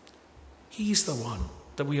 He's the one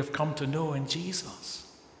that we have come to know in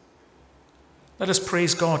Jesus. Let us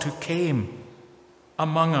praise God who came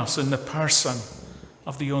among us in the person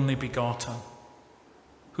of the only begotten,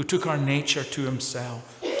 who took our nature to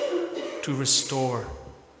himself to restore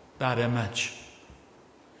that image.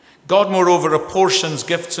 God, moreover, apportions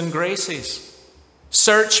gifts and graces.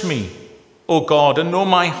 Search me, O God, and know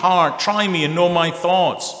my heart. Try me and know my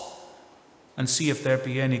thoughts, and see if there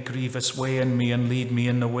be any grievous way in me, and lead me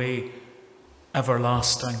in the way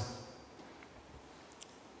everlasting.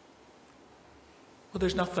 Well,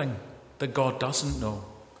 there's nothing that God doesn't know.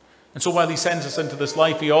 And so while he sends us into this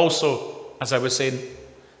life, he also, as I was saying,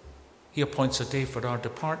 he appoints a day for our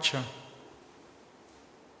departure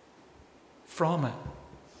from it.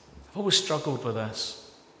 I've always struggled with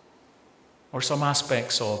this, or some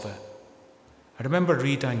aspects of it. I remember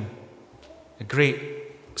reading a great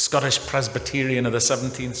Scottish Presbyterian of the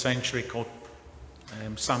 17th century called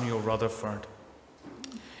Samuel Rutherford.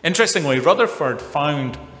 Interestingly, Rutherford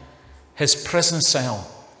found his prison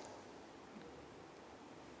cell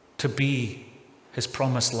to be his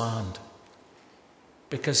promised land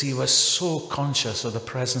because he was so conscious of the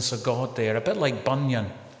presence of God there, a bit like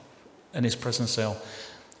Bunyan in his prison cell.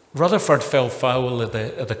 Rutherford fell foul of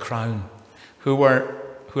the Crown, who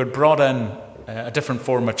had brought in a different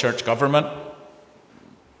form of church government,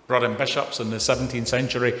 brought in bishops in the 17th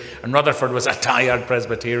century, and Rutherford was a tired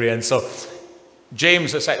Presbyterian. So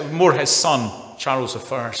James, more his son, Charles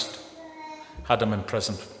I, had him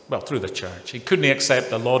imprisoned, well, through the church. He couldn't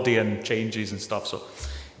accept the Laudian changes and stuff, so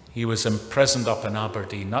he was imprisoned up in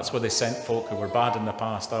Aberdeen. That's where they sent folk who were bad in the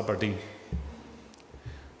past, Aberdeen.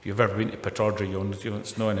 If you've ever been to Pittodrie, you'll know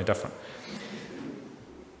it's not any different.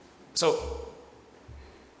 So,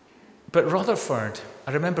 but Rutherford,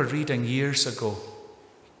 I remember reading years ago,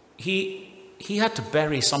 he had to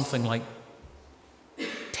bury something like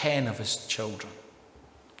 10 of his children,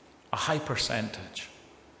 a high percentage.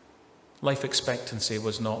 Life expectancy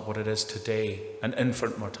was not what it is today, and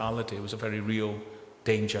infant mortality was a very real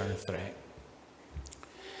danger and threat.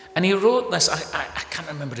 And he wrote this, I can't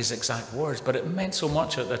remember his exact words, but it meant so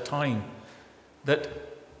much at the time that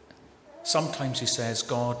sometimes, he says,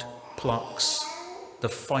 God plucks the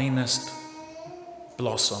finest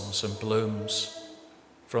blossoms and blooms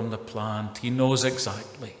from the plant. He knows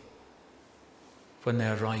exactly when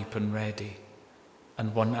they're ripe and ready,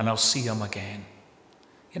 and I'll see them again.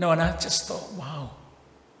 You know, and I just thought, wow.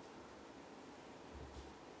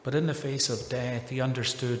 But in the face of death, he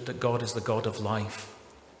understood that God is the God of life,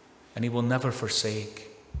 and he will never forsake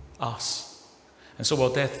us. And so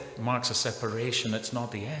while death marks a separation, it's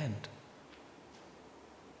not the end.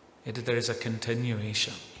 There is a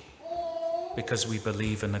continuation because we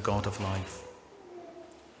believe in the God of life.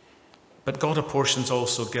 But God apportions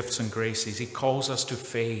also gifts and graces. He calls us to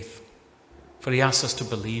faith, for he asks us to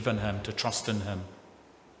believe in him, to trust in him.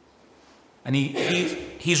 And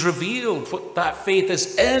he's revealed what that faith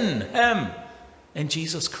is in him, in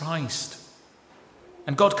Jesus Christ.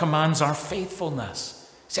 And God commands our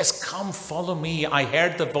faithfulness. He says, come, follow me. I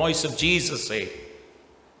heard the voice of Jesus say,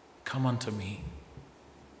 come unto me.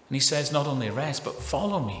 And he says, not only rest, but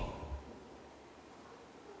follow me.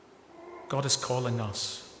 God is calling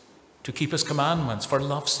us to keep his commandments for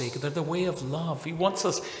love's sake. They're the way of love. He wants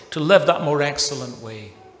us to live that more excellent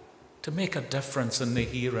way, to make a difference in the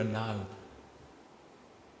here and now.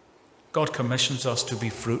 God commissions us to be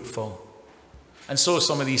fruitful. And so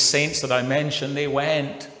some of these saints that I mentioned, they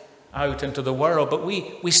went out into the world, but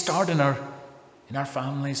we start in our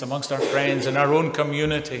families, amongst our friends, in our own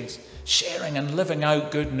communities, sharing and living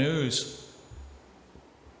out good news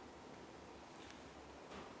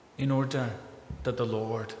in order that the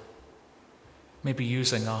Lord may be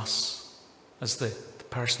using us as the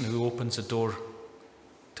person who opens the door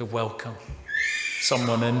to welcome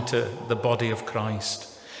someone into the body of Christ.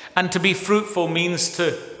 And to be fruitful means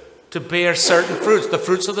to bear certain fruits, the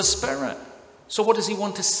fruits of the Spirit. So what does he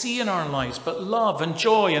want to see in our lives but love and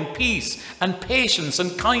joy and peace and patience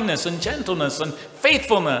and kindness and gentleness and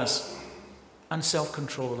faithfulness and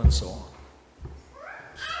self-control and so on.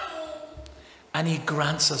 And he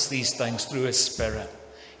grants us these things through his Spirit.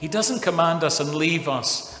 He doesn't command us and leave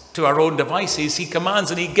us to our own devices. He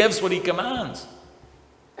commands and he gives what he commands.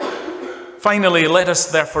 Finally, let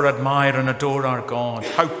us therefore admire and adore our God.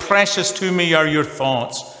 How precious to me are your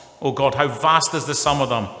thoughts, O God, how vast is the sum of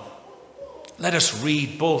them. Let us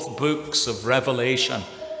read both books of Revelation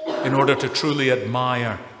in order to truly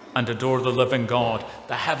admire and adore the living God.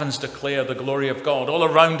 The heavens declare the glory of God. All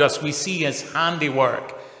around us we see his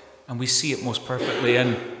handiwork, and we see it most perfectly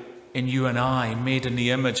in you and I, made in the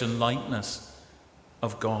image and likeness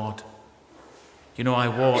of God. You know,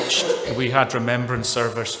 we had remembrance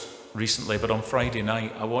service recently, but on Friday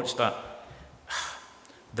night I watched that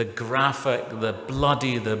the graphic, the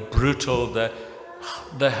bloody, the brutal, the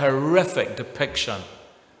horrific depiction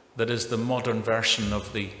that is the modern version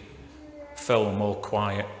of the film All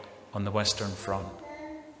Quiet on the Western Front.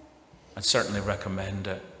 I'd certainly recommend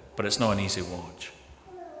it, but it's not an easy watch.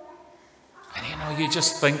 And you know, you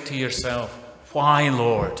just think to yourself, why,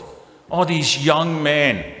 Lord? All these young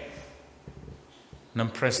men. And I'm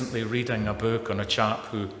presently reading a book on a chap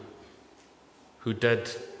who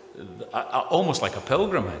did almost like a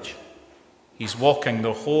pilgrimage. He's walking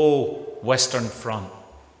the whole Western Front.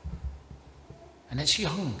 And it's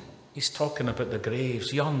young. He's talking about the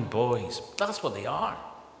graves, young boys. That's what they are.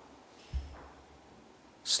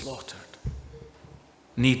 Slaughtered.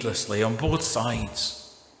 Needlessly on both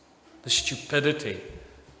sides. The stupidity.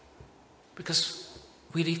 Because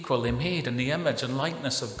we're equally made in the image and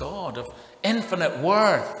likeness of God, of infinite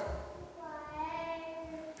worth.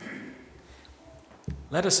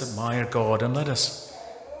 Let us admire God and let us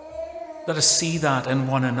see that in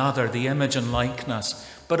one another, the image and likeness.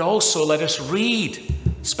 But also let us read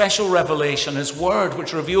special revelation, his word,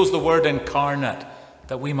 which reveals the word incarnate,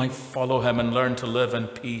 that we might follow him and learn to live in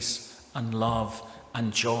peace and love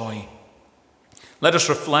and joy. Let us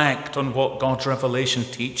reflect on what God's revelation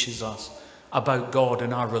teaches us about God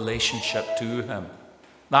and our relationship to him.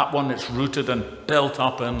 That one that's rooted and built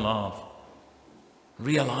up in love.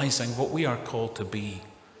 Realizing what we are called to be,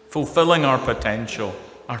 fulfilling our potential,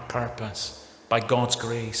 our purpose, by God's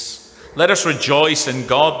grace. Let us rejoice in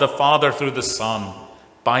God the Father through the Son,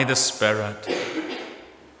 by the Spirit.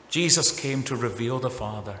 Jesus came to reveal the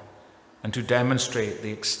Father and to demonstrate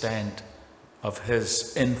the extent of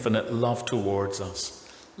his infinite love towards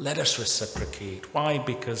us. Let us reciprocate. Why?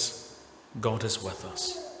 Because God is with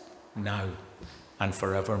us now and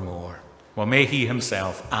forevermore. Well, may he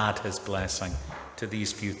himself add his blessing to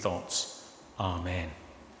these few thoughts. Amen.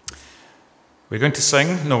 We're going to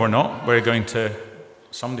sing. No, we're not.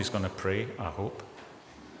 Somebody's going to pray, I hope.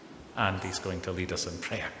 Andy's going to lead us in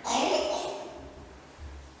prayer.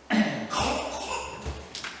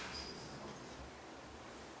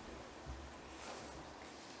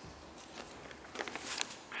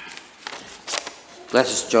 Let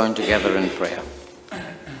us join together in prayer.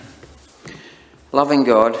 Loving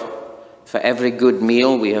God, for every good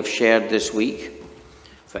meal we have shared this week,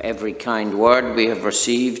 for every kind word we have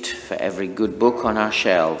received, for every good book on our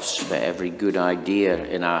shelves, for every good idea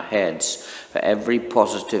in our heads, for every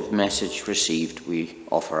positive message received, we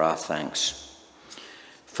offer our thanks.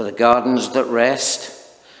 For the gardens that rest,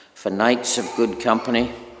 for nights of good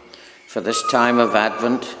company, for this time of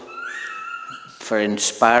Advent, for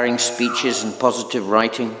inspiring speeches and positive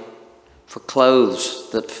writing, for clothes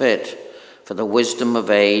that fit, for the wisdom of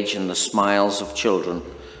age and the smiles of children,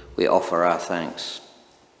 we offer our thanks.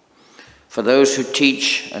 For those who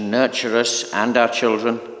teach and nurture us and our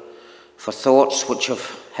children, for thoughts which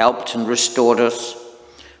have helped and restored us,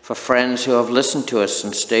 for friends who have listened to us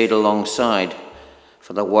and stayed alongside,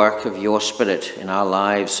 for the work of your Spirit in our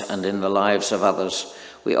lives and in the lives of others,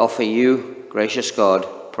 we offer you, gracious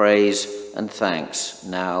God, praise and thanks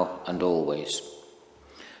now and always.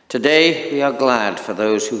 Today we are glad for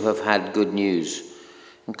those who have had good news,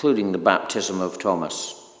 including the baptism of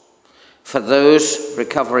Thomas. For those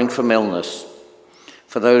recovering from illness,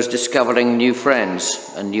 for those discovering new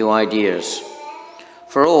friends and new ideas,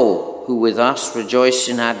 for all who with us rejoice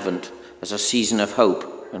in Advent as a season of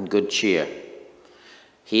hope and good cheer,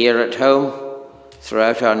 here at home,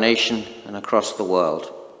 throughout our nation and across the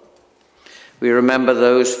world. We remember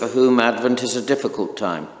those for whom Advent is a difficult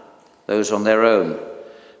time, those on their own,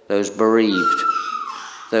 those bereaved,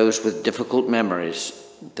 those with difficult memories,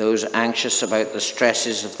 those anxious about the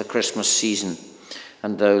stresses of the Christmas season,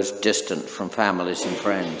 and those distant from families and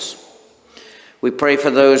friends. We pray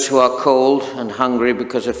for those who are cold and hungry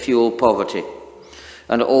because of fuel poverty,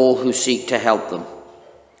 and all who seek to help them.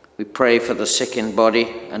 We pray for the sick in body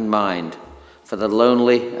and mind, for the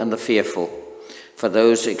lonely and the fearful, for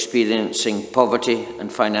those experiencing poverty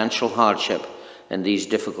and financial hardship in these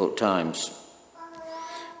difficult times.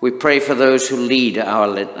 We pray for those who lead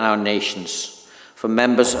our nations, for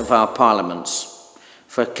members of our parliaments,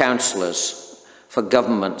 for councillors, for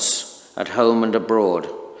governments at home and abroad,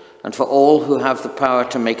 and for all who have the power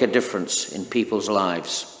to make a difference in people's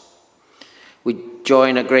lives. We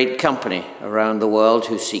join a great company around the world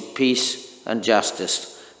who seek peace and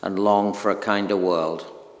justice and long for a kinder world.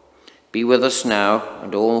 Be with us now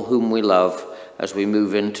and all whom we love as we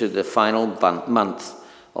move into the final month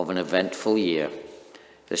of an eventful year.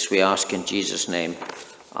 This we ask in Jesus' name.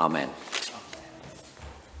 Amen.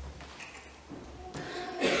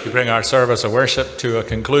 We bring our service of worship to a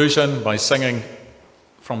conclusion by singing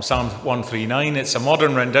from Psalm 139. It's a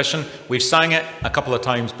modern rendition. We've sang it a couple of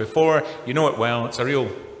times before. You know it well. It's a real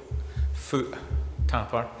foot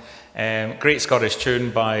tapper. Great Scottish tune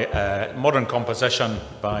by modern composition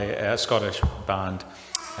by a Scottish band.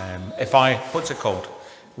 What's it called?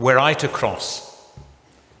 Were I to Cross.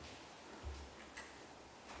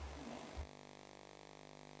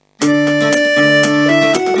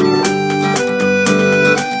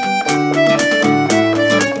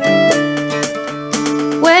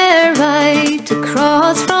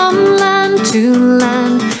 Cross from land to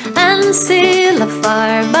land and sail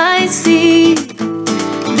afar by sea,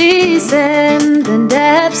 descend the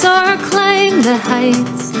depths or climb the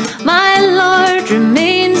heights, my Lord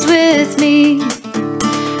remains with me.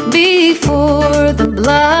 Before the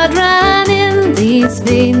blood ran in these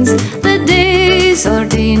veins, the days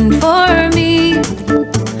ordained for me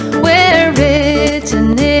were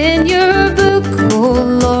written in your book, O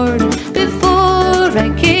Lord, before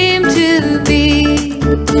I came to be.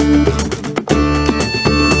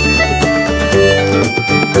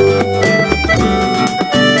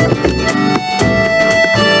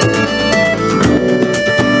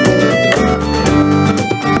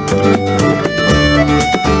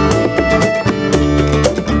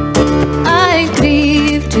 I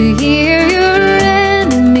grieve to hear your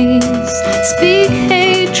enemies speak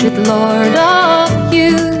hatred, Lord, of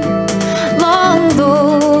you. Long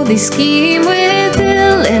though they scheme with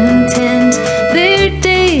ill intent, their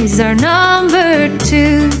days are numbered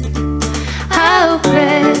too. How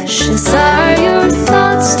precious are your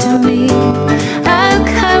thoughts to me, how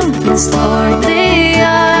countless, Lord, they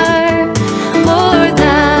are. More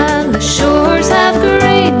than the shores have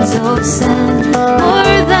grains of sand,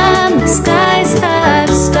 more than the skies have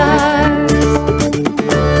stars.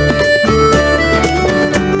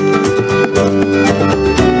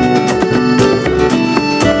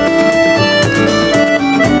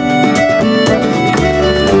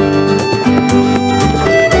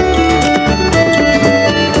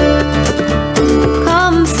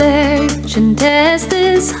 And test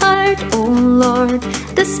this heart, O Lord,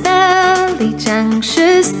 dispel each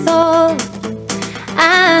anxious thought,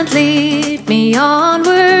 and lead me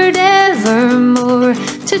onward evermore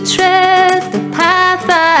to tread the path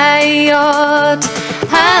I ought.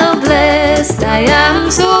 How blessed I am,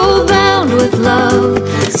 so bound with love,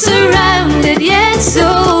 surrounded yet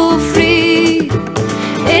so free.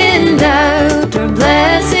 In doubt or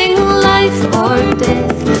blessing, life or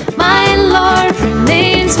death, my Lord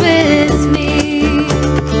remains with me.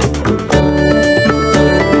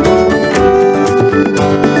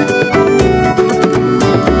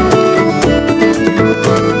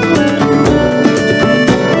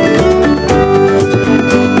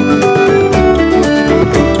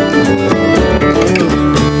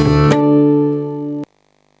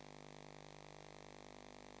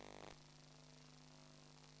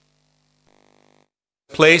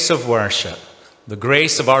 Place of worship, the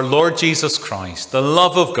grace of our Lord Jesus Christ, the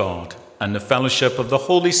love of God, and the fellowship of the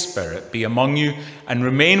Holy Spirit be among you and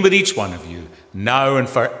remain with each one of you, now and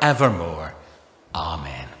forevermore.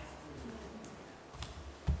 Amen.